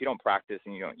 And if you don't practice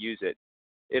and you don't use it,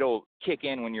 it'll kick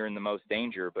in when you're in the most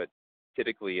danger, but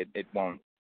typically it won't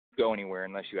go anywhere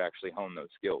unless you actually hone those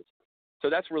skills. So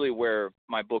that's really where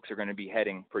my books are going to be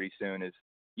heading pretty soon, is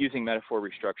using metaphor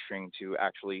restructuring to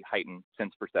actually heighten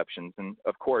sense perceptions. And,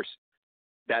 of course,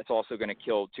 that's also going to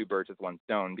kill two birds with one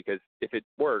stone, because if it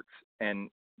works and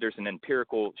there's an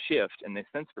empirical shift in the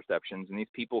sense perceptions and these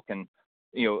people can,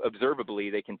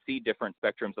 observably, they can see different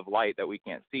spectrums of light that we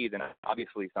can't see, then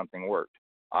obviously something worked.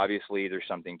 Obviously there's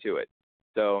something to it.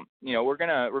 So, we're going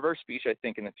to reverse speech, I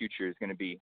think, in the future is going to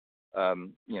be,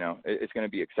 it's going to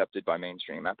be accepted by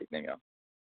mainstream academia.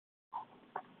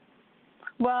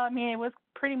 Well, I mean, it was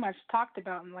pretty much talked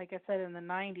about, like I said, in the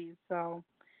 90s. So.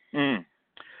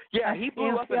 Yeah, he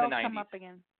blew up in the 90s. Come up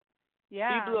again.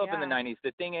 Yeah, he blew up in the 90s.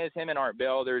 The thing is, him and Art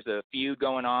Bell, there's a feud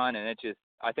going on, and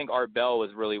I think Art Bell was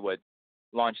really what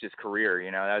launched his career.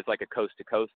 That was like a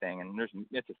coast-to-coast thing, and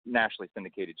it's a nationally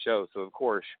syndicated show. So, of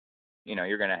course,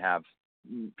 you're going to have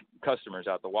customers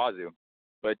out the wazoo.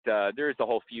 But there's the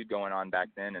whole feud going on back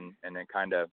then, and it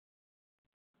kind of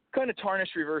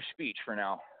tarnished reverse speech for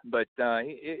now. But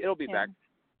it'll be back.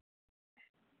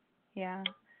 Yeah.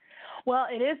 Well,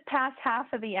 it is past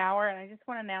half of the hour, and I just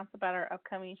want to announce about our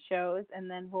upcoming shows, and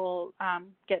then we'll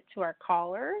get to our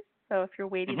callers. So if you're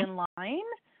waiting in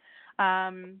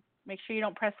line, make sure you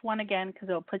don't press 1 again, because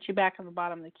it'll put you back on the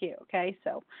bottom of the queue, okay?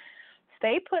 So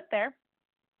stay put there,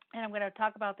 and I'm going to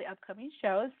talk about the upcoming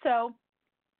shows. So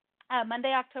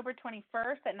Monday, October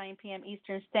 21st at 9 p.m.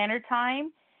 Eastern Standard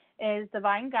Time is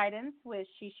Divine Guidance with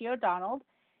Shishi O'Donnell,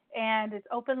 and it's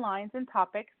open lines and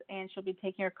topics, and she'll be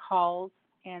taking your calls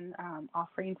and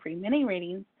offering free mini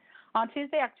readings. On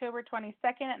Tuesday, October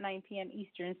 22nd at 9 p.m.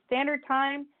 Eastern Standard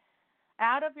Time,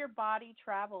 Out of Your Body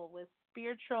Travel with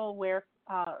Spiritual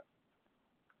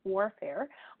Warfare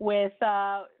with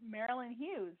Marilyn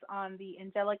Hughes on the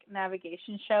Angelic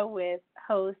Navigation Show with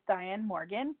host Diane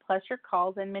Morgan, plus your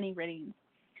calls and mini readings.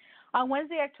 On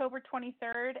Wednesday, October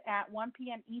 23rd at 1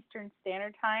 p.m. Eastern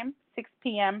Standard Time, 6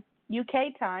 p.m.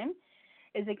 UK time,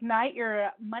 is Ignite Your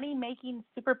Money-Making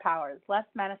Superpowers. Let's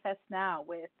Manifest Now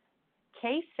with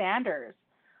Kay Sanders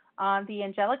on the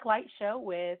Angelic Light Show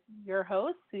with your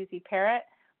host, Susie Parrott,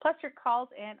 plus your calls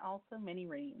and also mini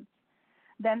readings.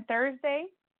 Then Thursday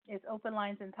is Open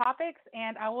Lines and Topics,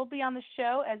 and I will be on the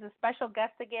show as a special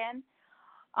guest again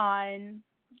on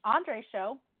Andre's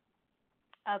show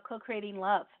Co-Creating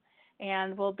Love.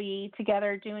 And we'll be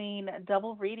together doing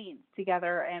double readings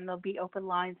together, and there'll be open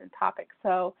lines and topics.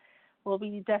 So we'll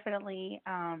be definitely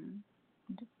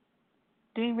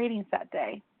doing readings that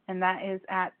day, and that is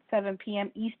at 7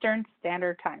 p.m. Eastern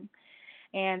Standard Time.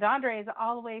 And Andre is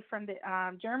all the way from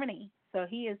Germany, so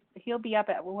he'll be up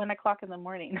at 1 o'clock in the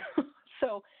morning.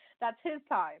 So that's his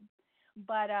time.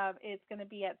 But it's going to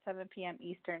be at 7 p.m.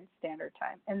 Eastern Standard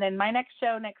Time. And then my next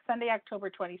show next Sunday, October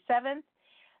 27th,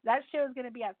 that show is going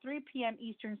to be at 3 p.m.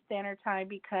 Eastern Standard Time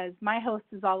because my host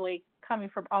is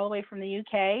coming all the way from the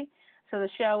UK. So the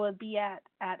show will be at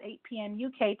 8 p.m.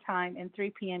 UK time and 3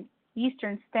 p.m.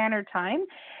 Eastern Standard Time.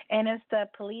 And it's the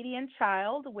Pleiadian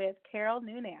Child with Carol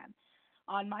Noonan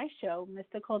on my show,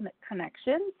 Mystical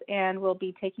Connections. And we'll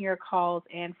be taking your calls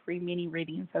and free mini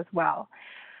readings as well.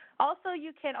 Also,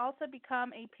 you can also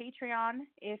become a Patreon.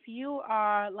 If you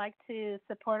like to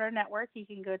support our network, you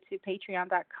can go to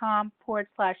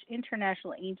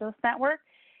patreon.com/International Angels Network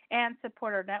and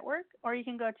support our network, or you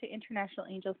can go to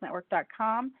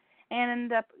internationalangelsnetwork.com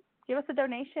and give us a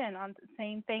donation on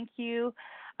saying thank you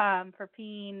for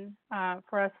being on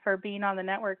the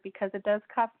network, because it does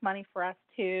cost money for us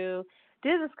to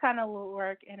do this kind of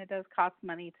work, and it does cost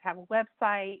money to have a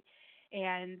website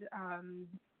and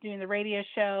doing the radio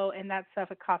show and that stuff.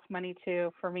 It costs money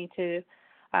for me to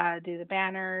do the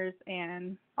banners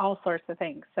and all sorts of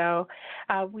things. So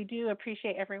we do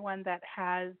appreciate everyone that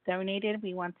has donated.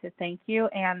 We want to thank you,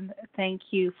 and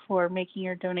thank you for making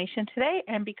your donation today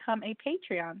and become a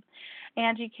Patreon.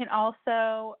 And you can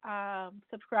also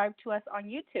subscribe to us on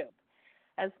YouTube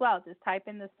as well. Just type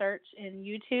in the search in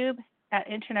YouTube at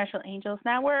International Angels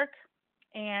Network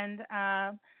and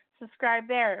subscribe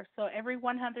there. So every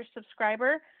 100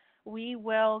 subscriber, we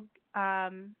will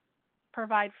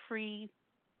provide free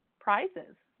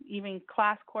prizes, even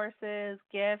class courses,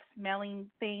 gifts, mailing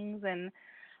things, and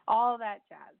all that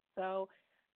jazz. So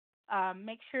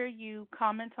make sure you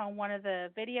comment on one of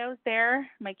the videos there.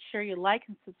 Make sure you like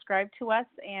and subscribe to us.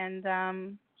 And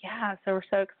so we're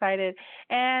so excited.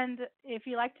 And if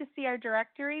you like to see our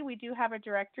directory, we do have a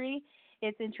directory.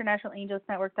 It's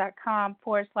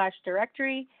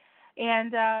internationalangelsnetwork.com/directory.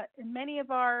 And many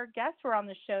of our guests were on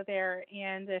the show there.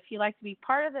 And if you'd like to be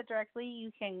part of it directly,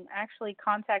 you can actually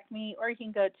contact me, or you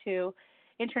can go to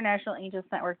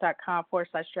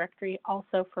internationalangelsnetwork.com/directory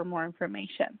also for more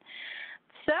information.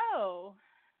 So,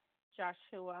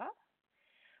 Joshua,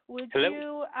 would Hello?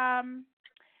 you,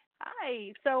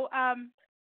 hi. So I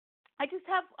just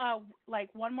have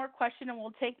one more question, and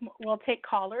we'll take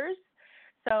callers.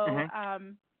 So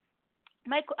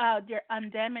Mike, your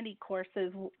Udemy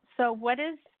courses. So what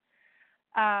is,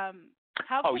 how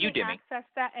can we Udemy. access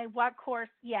that, and what course?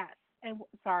 Yes, and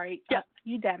sorry,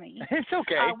 Udemy. It's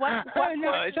okay. What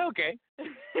no, it's okay.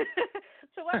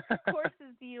 So what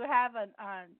courses do you have on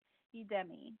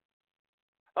Udemy?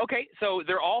 Okay, so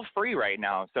they're all free right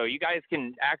now. So you guys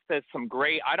can access some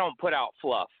great, I don't put out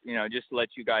fluff, just to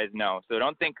let you guys know. So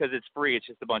don't think because it's free, it's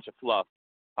just a bunch of fluff.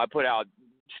 I put out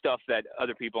stuff that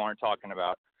other people aren't talking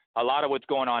about. A lot of what's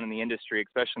going on in the industry,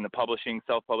 especially in the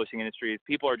self-publishing industry, is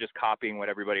people are just copying what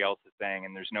everybody else is saying,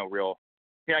 and you're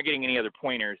not getting any other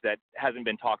pointers that hasn't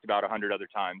been talked about 100 other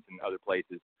times in other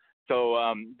places. So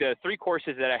the 3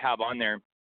 courses that I have on there,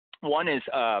 one is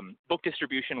Book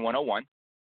Distribution 101,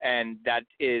 and that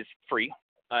is free,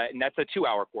 and that's a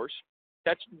 2-hour course.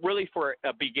 That's really for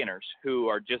beginners who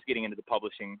are just getting into the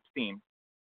publishing scene.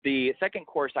 The second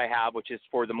course I have, which is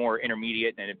for the more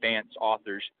intermediate and advanced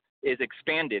authors, is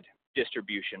Expanded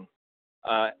Distribution,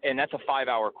 and that's a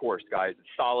 5-hour course, guys.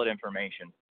 It's solid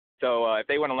information. So if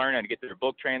they want to learn how to get their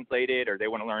book translated, or they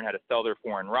want to learn how to sell their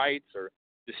foreign rights, or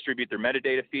distribute their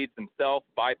metadata feeds themselves,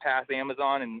 bypass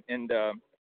Amazon and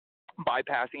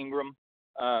bypass Ingram,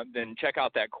 then check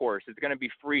out that course. It's going to be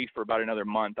free for about another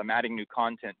month. I'm adding new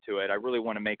content to it. I really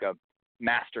want to make a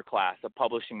masterclass, a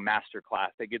publishing masterclass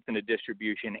that gets into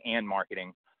distribution and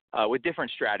marketing with different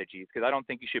strategies, because I don't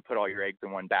think you should put all your eggs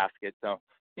in one basket. So,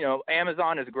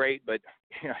 Amazon is great, but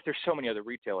there's so many other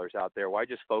retailers out there. Why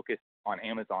just focus on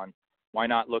Amazon? Why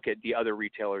not look at the other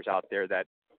retailers out there that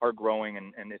are growing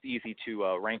and it's easy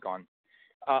to rank on?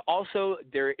 Also,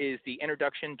 there is the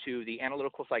Introduction to the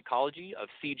Analytical Psychology of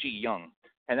C.G. Jung,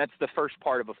 and that's the first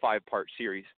part of a 5-part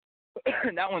series.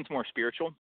 That one's more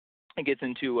spiritual. It gets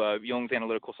into Jung's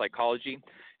analytical psychology,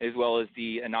 as well as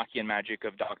the Enochian magic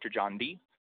of Dr. John Dee,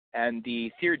 and the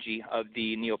theurgy of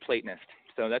the Neoplatonist.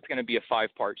 So that's going to be a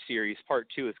 5-part series. Part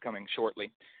 2 is coming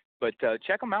shortly. But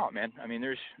check them out, man. I mean,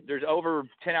 there's over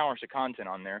 10 hours of content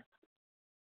on there.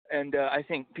 And I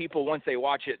think people, once they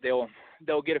watch it, they'll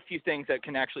get a few things that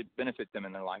can actually benefit them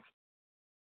in their life.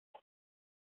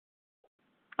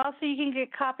 Also, you can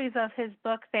get copies of his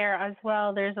book there as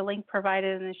well. There's a link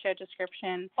provided in the show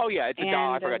description. Oh, yeah, it's $1.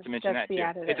 I forgot to mention that, too.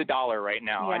 It's $1 right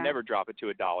now. Yeah. I never drop it to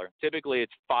 $1. Typically,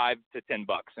 it's $5 to $10,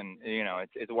 and,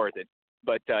 it's worth it.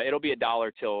 But it'll be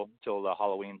 $1 till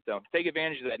Halloween. So take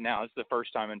advantage of that now. It's the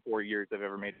first time in 4 years I've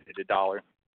ever made it $1.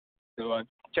 So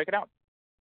check it out.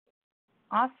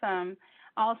 Awesome.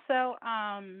 Also,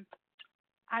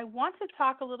 I want to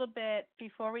talk a little bit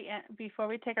before we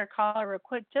take our caller real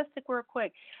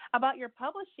quick, about your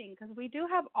publishing, because we do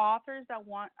have authors that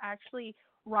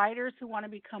writers who want to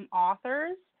become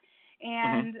authors.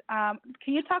 And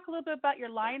can you talk a little bit about your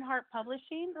Lionheart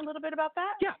Publishing, a little bit about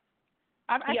that? Yeah.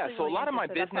 So really a lot of my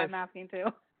business. That's why I'm asking too.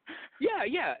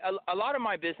 Yeah. A lot of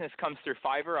my business comes through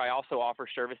Fiverr. I also offer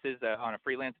services on a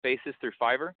freelance basis through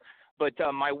Fiverr. But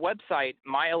my website,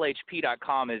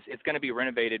 mylhp.com, is going to be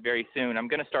renovated very soon. I'm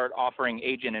going to start offering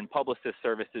agent and publicist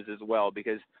services as well,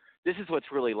 because this is what's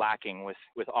really lacking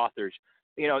with authors.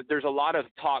 There's a lot of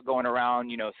talk going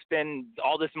around, spend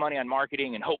all this money on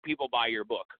marketing and hope people buy your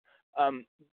book.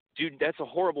 Dude, that's a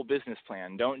horrible business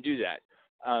plan. Don't do that.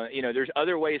 There's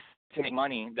other ways to make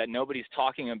money that nobody's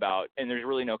talking about, and there's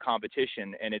really no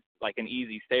competition, and it's like an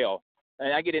easy sale.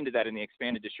 And I get into that in the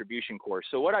expanded distribution course.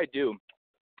 So what I do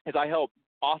is I help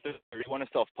authors who want to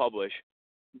self-publish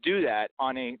do that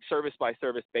on a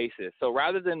service-by-service basis. So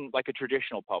rather than like a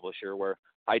traditional publisher where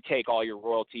I take all your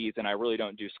royalties and I really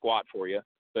don't do squat for you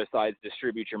besides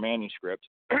distribute your manuscript,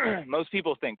 most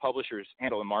people think publishers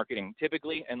handle the marketing.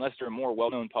 Typically, unless they're a more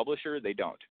well-known publisher, they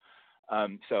don't.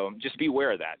 So just be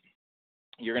aware of that.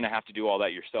 You're going to have to do all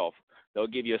that yourself. They'll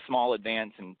give you a small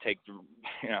advance and take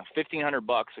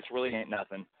 $1,500, which really ain't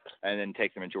nothing, and then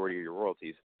take the majority of your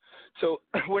royalties. So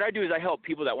what I do is I help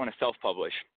people that want to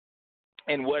self-publish.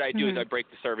 And what I do is I break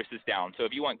the services down. So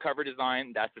if you want cover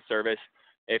design, that's the service.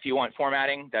 If you want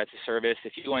formatting, that's a service.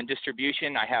 If you want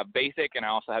distribution, I have basic and I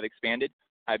also have expanded.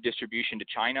 I have distribution to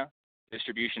China,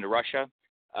 distribution to Russia.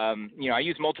 I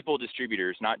use multiple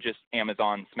distributors, not just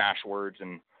Amazon, Smashwords,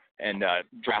 and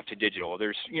Draft to Digital.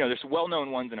 There's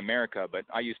well-known ones in America, but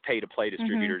I use pay-to-play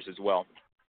distributors as well.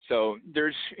 So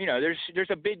there's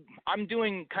a big, I'm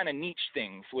doing kind of niche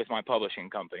things with my publishing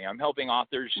company. I'm helping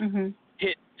authors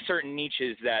hit certain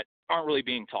niches that aren't really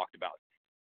being talked about.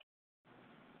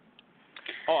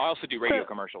 Oh, I also do radio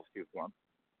commercials too for them.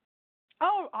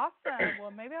 Oh, awesome.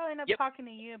 Well, maybe I'll end up talking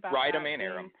to you about Write that. them and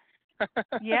air them.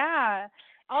 Yeah.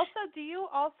 Also, do you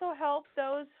also help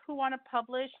those who want to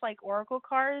publish like Oracle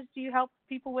cards? Do you help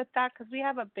people with that? Because we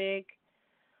have a big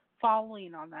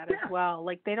following on that as well.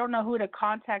 Like they don't know who to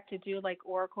contact to do like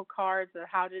Oracle cards or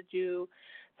how to do.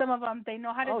 Some of them they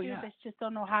know how to do, they just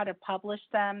don't know how to publish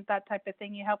them. That type of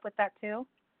thing. You help with that too?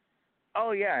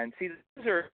 Oh yeah, and see,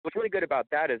 what's really good about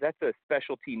that is that's a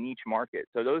specialty niche market.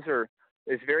 So there's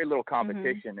very little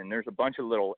competition, and there's a bunch of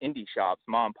little indie shops,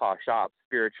 mom and pop shops,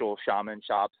 spiritual shaman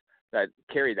shops that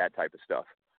carry that type of stuff.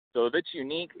 So if it's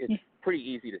unique, it's pretty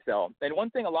easy to sell. And one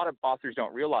thing a lot of authors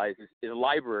don't realize is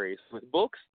libraries with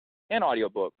books and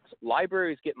audiobooks.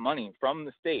 Libraries get money from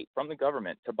the state, from the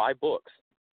government to buy books.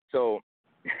 So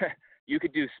you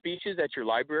could do speeches at your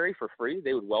library for free.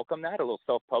 They would welcome that, a little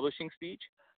self-publishing speech.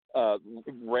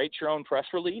 Write your own press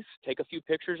release, take a few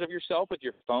pictures of yourself with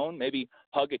your phone, maybe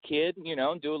hug a kid,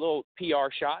 do a little PR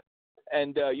shot,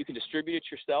 and you can distribute it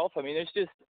yourself. I mean,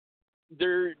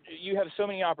 you have so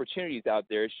many opportunities out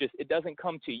there. It's just, it doesn't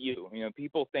come to you.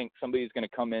 People think somebody's going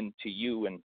to come in to you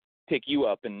and pick you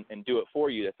up and do it for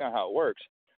you. That's not how it works.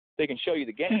 They can show you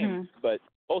the game, but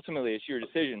ultimately it's your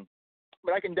decision.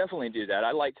 But I can definitely do that.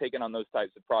 I like taking on those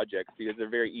types of projects because they're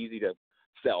very easy to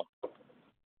sell.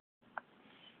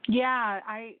 Yeah,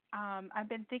 I've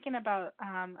been thinking about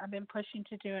I've been pushing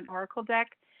to do an Oracle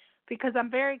deck because I'm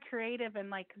very creative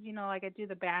and like I do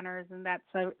the banners and that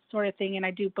sort of thing, and I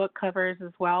do book covers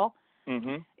as well.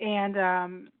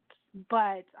 And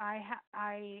but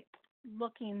I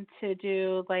looking to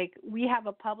do like, we have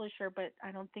a publisher, but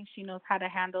I don't think she knows how to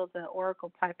handle the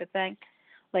Oracle type of thing.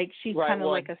 Like she's kind of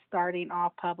like a starting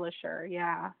off publisher.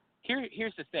 Yeah.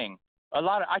 Here's the thing.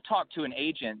 I talked to an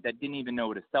agent that didn't even know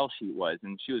what a sell sheet was,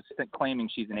 and she was claiming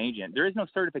she's an agent. There is no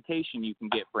certification you can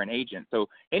get for an agent. So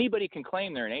anybody can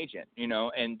claim they're an agent,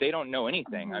 and they don't know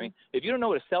anything. I mean, if you don't know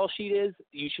what a sell sheet is,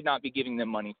 you should not be giving them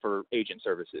money for agent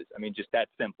services. I mean, just that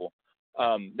simple.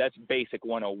 That's basic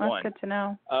 101. That's good to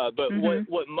know. But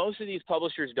what most of these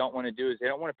publishers don't want to do is they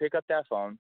don't want to pick up that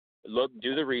phone,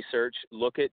 do the research,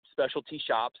 look at specialty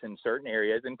shops in certain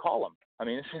areas, and call them. I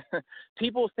mean,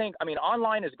 people think,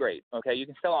 online is great, okay? You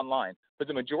can sell online. But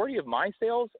the majority of my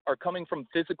sales are coming from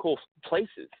physical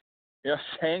places.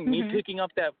 Me picking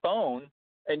up that phone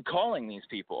and calling these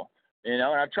people. And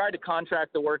I've tried to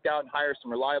contract the work out and hire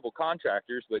some reliable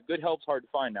contractors, but good help's hard to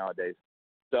find nowadays.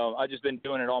 So I've just been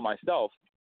doing it all myself.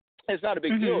 It's not a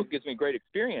big deal. It gives me great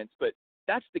experience, but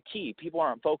that's the key. People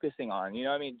aren't focusing on,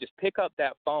 just pick up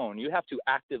that phone. You have to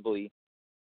actively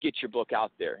get your book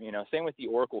out there. Same with the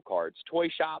Oracle cards, toy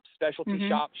shops, specialty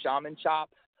shops, shaman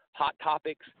shops, hot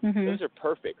topics. Those are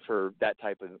perfect for that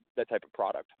type of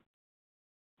product.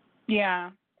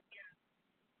 Yeah.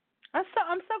 I'm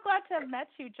so glad to have met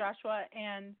you, Joshua.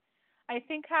 And I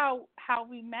think how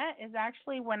we met is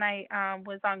actually when I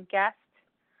was on Guest,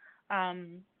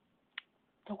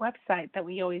 the website that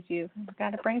we always use. I've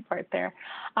got a brain fart there.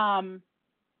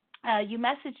 You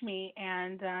messaged me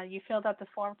and you filled out the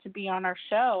form to be on our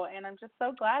show, and I'm just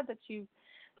so glad that you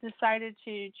decided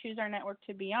to choose our network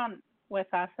to be on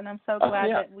with us. And I'm so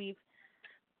glad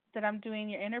that I'm doing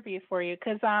your interview for you,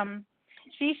 because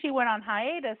she went on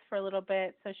hiatus for a little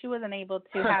bit, so she wasn't able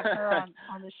to have her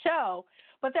on the show.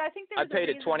 But I think there was I paid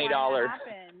a reason $20. why that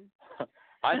happened.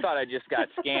 I thought I just got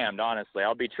scammed, honestly.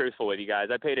 I'll be truthful with you guys.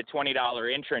 I paid a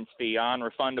 $20 entrance fee,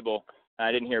 refundable.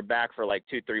 I didn't hear back for like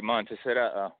 2-3 months. I said,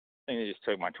 I think they just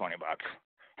took my $20.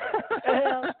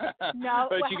 No,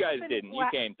 but you guys didn't. You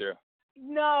came through.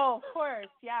 No, of course,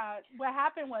 yeah. What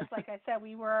happened was, like I said,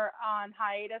 we were on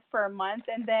hiatus for a month,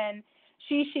 and then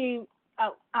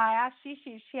I asked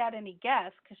Shishi if she had any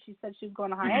guests, because she said she was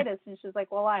going on hiatus, and she was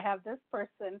like, well, I have this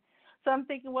person. So I'm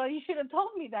thinking, well, you should have told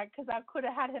me that, because I could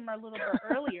have had him a little bit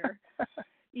earlier,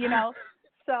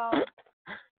 So,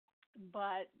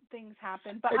 but things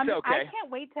happen. But it's okay. I can't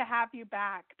wait to have you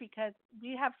back, because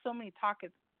we have so many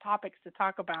topics to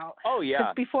talk about. Oh,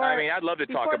 yeah. I'd love to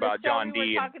talk about John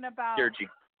D. and Sergi.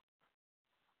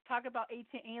 Talk about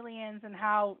ancient aliens and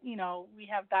how, we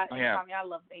have that. Oh, yeah. I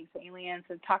love ancient aliens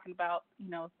and talking about,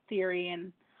 theory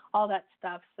and all that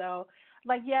stuff. So,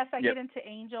 yes, I get into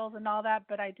angels and all that,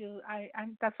 but I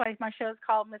that's why my show is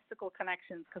called Mystical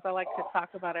Connections, because I like to talk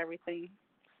about everything.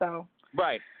 So.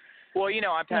 Right. Well,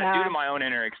 I've had, due to my own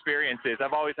inner experiences,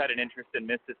 I've always had an interest in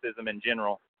mysticism in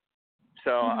general.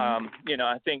 So,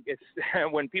 I think it's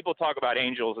when people talk about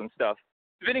angels and stuff,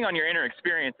 depending on your inner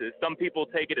experiences, some people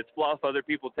take it as fluff, other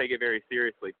people take it very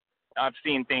seriously. I've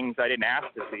seen things I didn't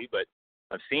ask to see, but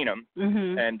I've seen them,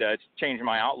 and it's changed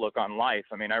my outlook on life.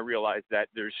 I realized that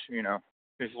there's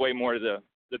way more to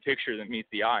the picture than meets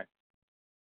the eye.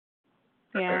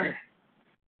 Yeah.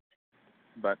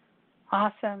 But.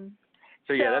 Awesome.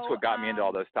 So that's what got me into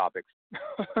all those topics.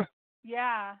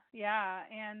 Yeah,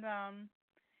 and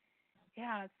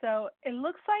so it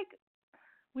looks like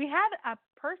we had a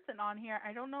person on here.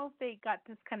 I don't know if they got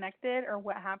disconnected or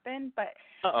what happened, but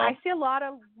I see a lot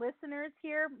of listeners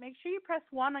here. Make sure you press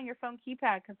 1 on your phone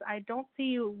keypad, because I don't see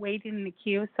you waiting in the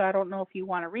queue, so I don't know if you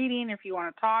want a reading or if you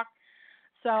want to talk.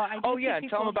 So I do see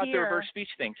tell them about the reverse speech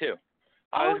thing too.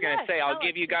 I was going to say, I'll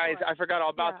give you guys, I forgot all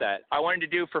about that. I wanted to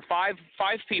do for five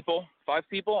people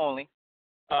only.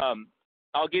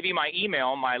 I'll give you my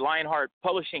email, my Lionheart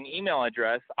Publishing email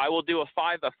address. I will do a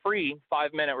free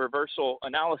 5-minute reversal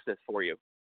analysis for you.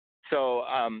 So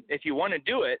if you want to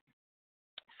do it,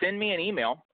 send me an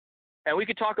email, and we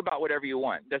could talk about whatever you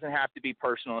want. It doesn't have to be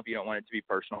personal if you don't want it to be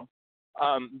personal.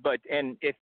 And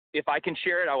if I can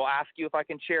share it, I will ask you if I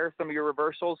can share some of your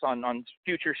reversals on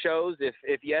future shows.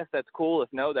 If yes, that's cool. If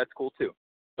no, that's cool too.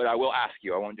 But I will ask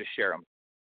you. I won't just share them.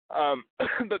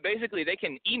 But basically, they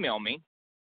can email me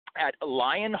at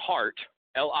Lionheart,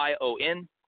 Lionheart,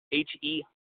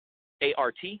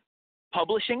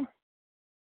 publishing,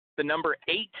 the number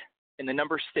 8 and the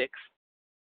number 6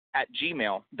 at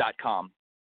gmail.com. It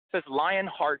says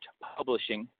Lionheart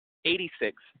Publishing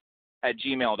 86 at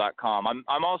gmail.com.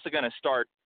 I'm also going to start.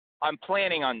 I'm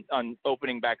planning on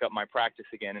opening back up my practice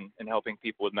again and helping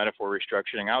people with metaphor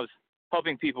restructuring. I was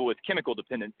helping people with chemical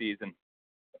dependencies, and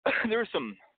there was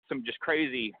some just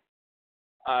crazy.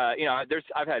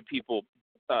 I've had people,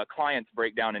 clients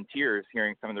break down in tears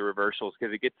hearing some of the reversals,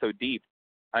 because it gets so deep.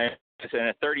 It's in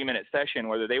a 30-minute session,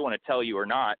 whether they want to tell you or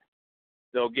not,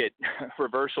 they'll get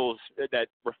reversals that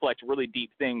reflect really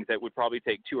deep things that would probably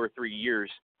take 2 or 3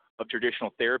 years of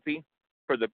traditional therapy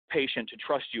for the patient to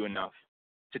trust you enough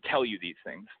to tell you these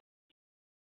things.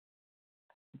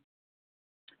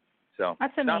 So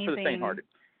that's amazing. Not for the faint-hearted.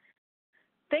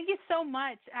 Thank you so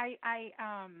much.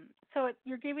 So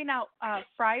you're giving out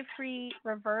 5 free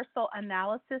reversal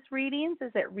analysis readings.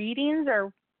 Is it readings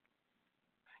or?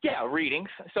 Yeah, readings.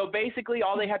 So basically,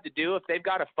 all they have to do, if they've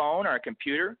got a phone or a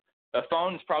computer, a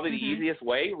phone is probably the easiest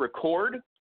way. Record.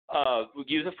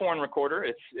 Use a phone recorder.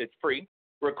 It's free.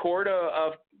 Record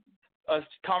a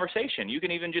conversation. You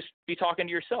can even just be talking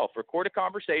to yourself. Record a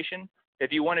conversation.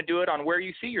 If you want to do it on where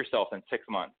you see yourself in 6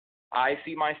 months, I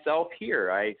see myself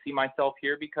here. I see myself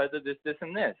here because of this, this,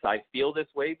 and this. I feel this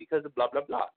way because of blah, blah,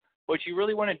 blah. What you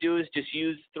really want to do is just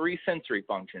use 3 sensory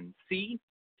functions: see,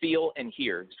 feel, and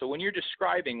hear. So when you're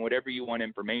describing whatever you want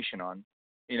information on,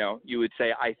 you would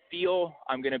say, I feel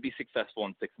I'm going to be successful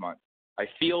in 6 months. I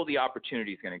feel the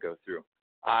opportunity is going to go through.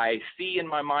 I see in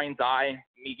my mind's eye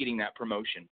me getting that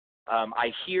promotion.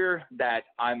 I hear that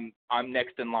I'm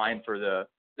next in line for the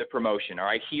promotion, or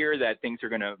I hear that things are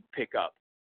going to pick up.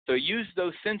 So use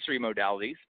those sensory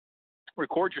modalities,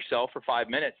 record yourself for 5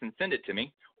 minutes and send it to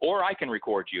me, or I can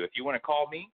record you. If you want to call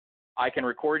me, I can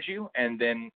record you and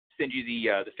then send you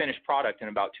the finished product in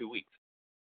about 2 weeks.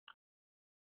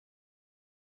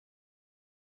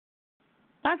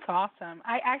 That's awesome.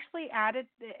 I actually added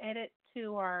the edit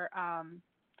to our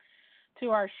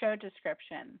show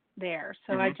description there.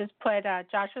 So I just put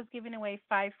Joshua's giving away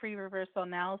 5 free reversal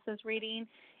analysis readings.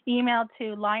 Email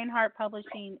to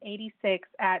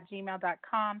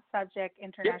lionheartpublishing86@gmail.com. Subject: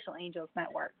 International Angels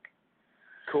Network.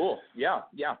 Cool. Yeah.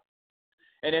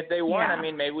 And if they want, I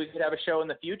mean, maybe we could have a show in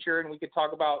the future and we could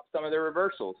talk about some of the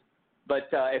reversals. But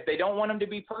if they don't want them to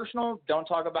be personal, don't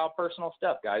talk about personal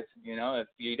stuff, guys. If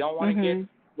you don't want to get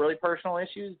really personal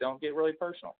issues, don't get really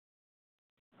personal.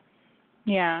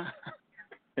 Yeah.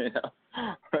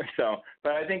 So,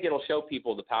 but I think it'll show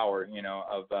people the power,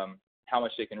 of how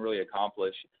much they can really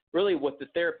accomplish. Really, what the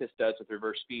therapist does with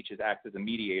reverse speech is act as a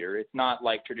mediator. It's not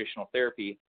like traditional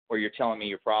therapy where you're telling me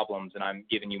your problems and I'm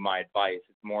giving you my advice.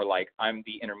 It's more like I'm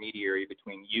the intermediary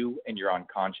between you and your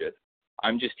unconscious.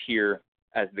 I'm just here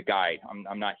as the guide.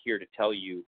 I'm not here to tell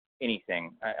you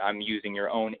anything. I'm using your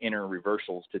own inner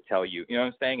reversals to tell you. You know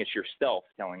what I'm saying? It's yourself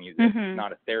telling you this. It's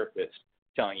not a therapist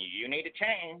telling you need to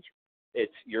change.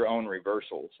 It's your own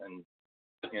reversals. And,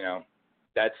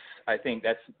 I think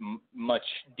that's much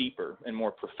deeper and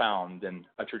more profound than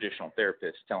a traditional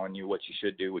therapist telling you what you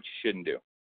should do, what you shouldn't do.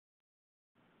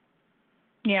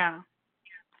 Yeah.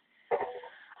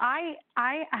 I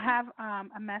have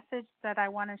a message that I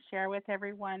want to share with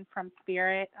everyone from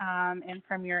Spirit and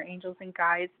from your angels and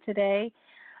guides today.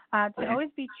 To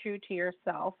always be true to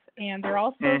yourself. And they're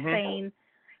also saying,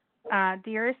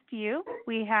 dearest you,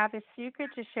 we have a secret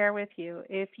to share with you.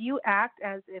 If you act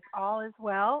as if all is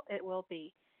well, it will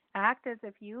be. Act as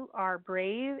if you are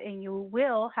brave and you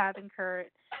will have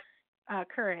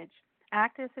courage.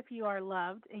 Act as if you are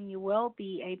loved and you will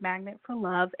be a magnet for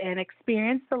love and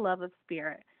experience the love of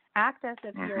Spirit. Act as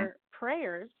if your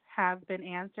prayers have been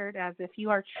answered, as if you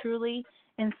are truly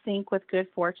in sync with good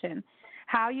fortune.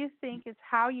 How you think is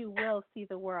how you will see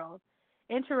the world.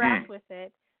 Interact with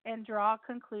it and draw a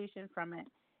conclusion from it.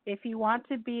 If you want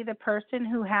to be the person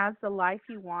who has the life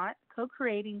you want,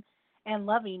 co-creating and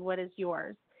loving what is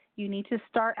yours, you need to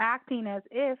start acting as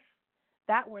if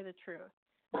that were the truth.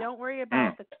 Don't worry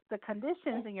about the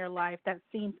conditions in your life that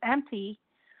seems empty,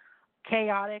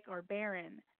 chaotic, or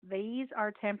barren. These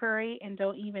are temporary and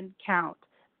don't even count.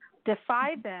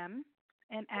 Defy them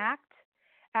and act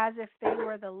as if they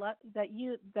were that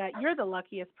you're the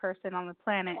luckiest person on the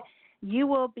planet. You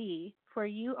will be, for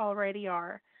you already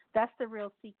are. That's the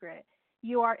real secret.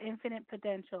 You are infinite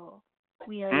potential.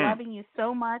 We are loving you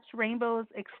so much. Rainbows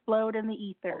explode in the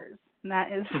ethers. And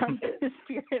that is from the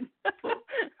Spirit.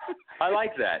 I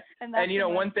like that. And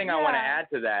one thing I want to add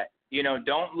to that,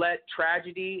 don't let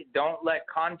tragedy, don't let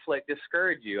conflict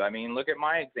discourage you. I mean, look at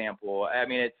my example. I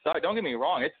mean, it sucked. Don't get me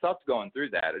wrong. It sucked going through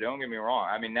that. Don't get me wrong.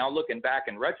 I mean, now looking back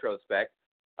in retrospect,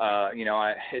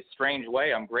 it's a strange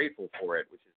way, I'm grateful for it,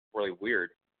 which is really weird.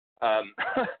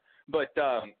 But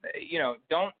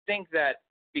don't think that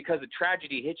because a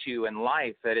tragedy hits you in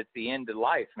life that it's the end of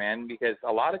life, man, because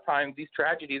a lot of times these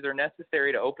tragedies are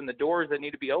necessary to open the doors that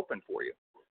need to be opened for you.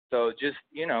 So just,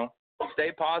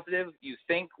 stay positive. You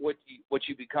think what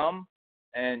you become,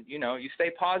 and, you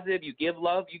stay positive. You give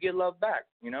love, you get love back,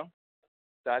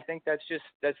 So I think it's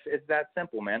that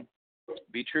simple, man.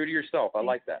 Be true to yourself. I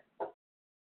like that.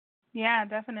 Yeah,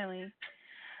 definitely.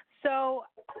 So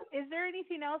is there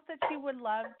anything else that you would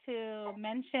love to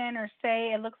mention or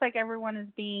say? It looks like everyone is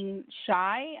being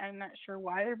shy. I'm not sure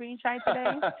why they're being shy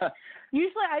today.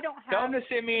 Usually I don't have. Tell them to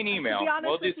send me an email.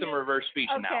 We'll do some reverse speech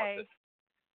analysis.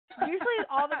 Usually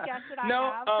all the guests that I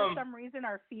have for some reason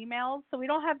are females, so we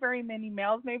don't have very many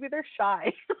males. Maybe they're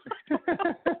shy. It's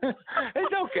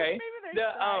okay. Maybe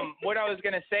they're shy. What I was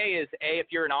going to say is, if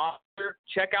you're an author,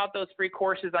 check out those free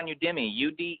courses on Udemy,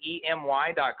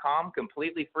 udemy.com,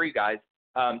 completely free, guys.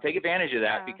 Take advantage of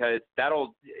that because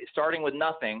that'll, starting with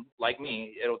nothing, like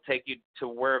me, it'll take you to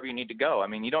wherever you need to go. I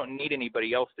mean, you don't need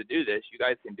anybody else to do this. You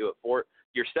guys can do it for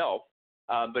yourself.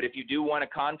 But if you do want to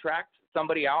contract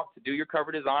somebody out to do your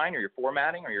cover design or your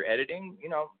formatting or your editing,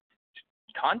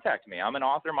 contact me. I'm an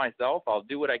author myself. I'll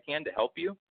do what I can to help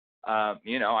you.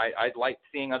 I like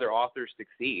seeing other authors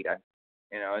succeed.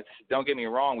 Don't get me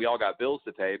wrong, we all got bills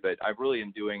to pay, but I really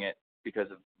am doing it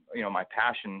because of, my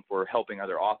passion for helping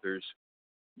other authors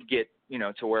get,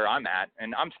 to where I'm at.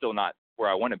 And I'm still not where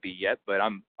I want to be yet, but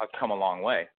I've come a long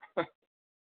way.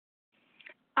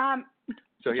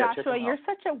 So, yeah, Joshua, you're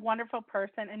such a wonderful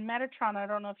person. And Metatron, I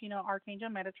don't know if you know Archangel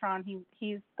Metatron.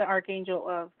 He's the archangel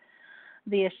of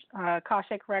the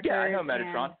Akashic records. Yeah, I know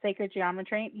Metatron. And sacred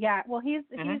geometry. Yeah, well, he's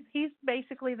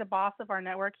basically the boss of our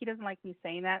network. He doesn't like me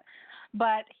saying that,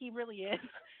 but he really is.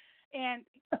 And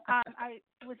I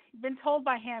was been told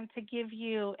by him to give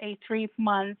you a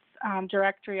 3-month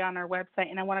directory on our website,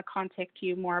 and I want to contact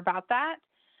you more about that.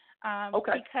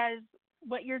 Okay. Because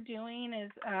what you're doing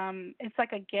is it's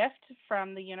like a gift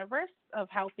from the universe of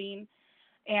helping,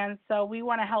 and so we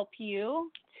want to help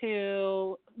you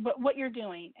to what you're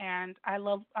doing. And I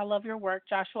love your work,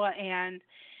 Joshua. And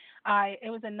it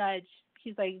was a nudge.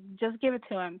 He's like, just give it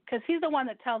to him, because he's the one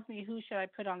that tells me who should I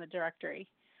put on the directory.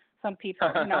 Some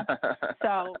people,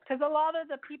 So, because a lot of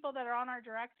the people that are on our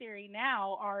directory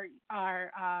now are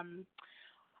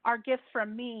gifts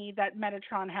from me that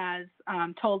Metatron has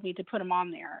told me to put them on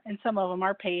there, and some of them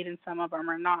are paid and some of them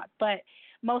are not. But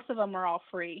most of them are all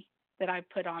free that I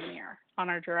put on there on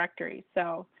our directory.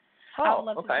 So, I would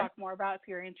love to talk more about if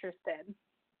you're interested.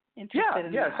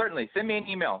 Yeah, certainly. Send me an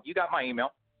email. You got my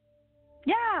email.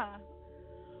 Yeah.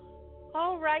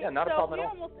 All right, yeah, not a problem so at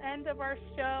all. we're almost end of our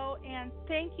show, and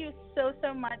thank you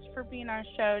so much for being on our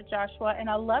show, Joshua, and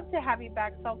I'd love to have you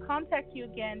back, so I'll contact you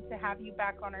again to have you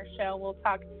back on our show. We'll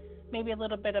talk maybe a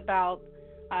little bit about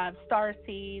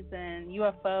starseeds and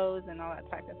UFOs and all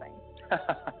that type of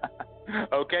thing.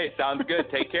 Okay, sounds good.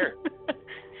 Take care.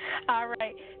 All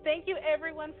right. Thank you,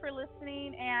 everyone, for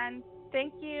listening, and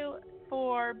thank you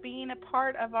for being a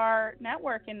part of our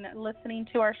network and listening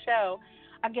to our show.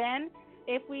 Again,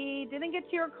 if we didn't get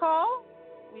to your call,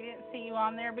 we didn't see you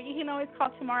on there, but you can always call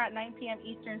tomorrow at 9 p.m.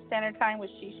 Eastern Standard Time with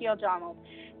Shishi O'Donnell.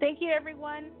 Thank you,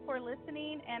 everyone, for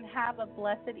listening, and have a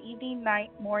blessed evening, night,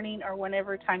 morning, or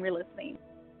whenever time you're listening.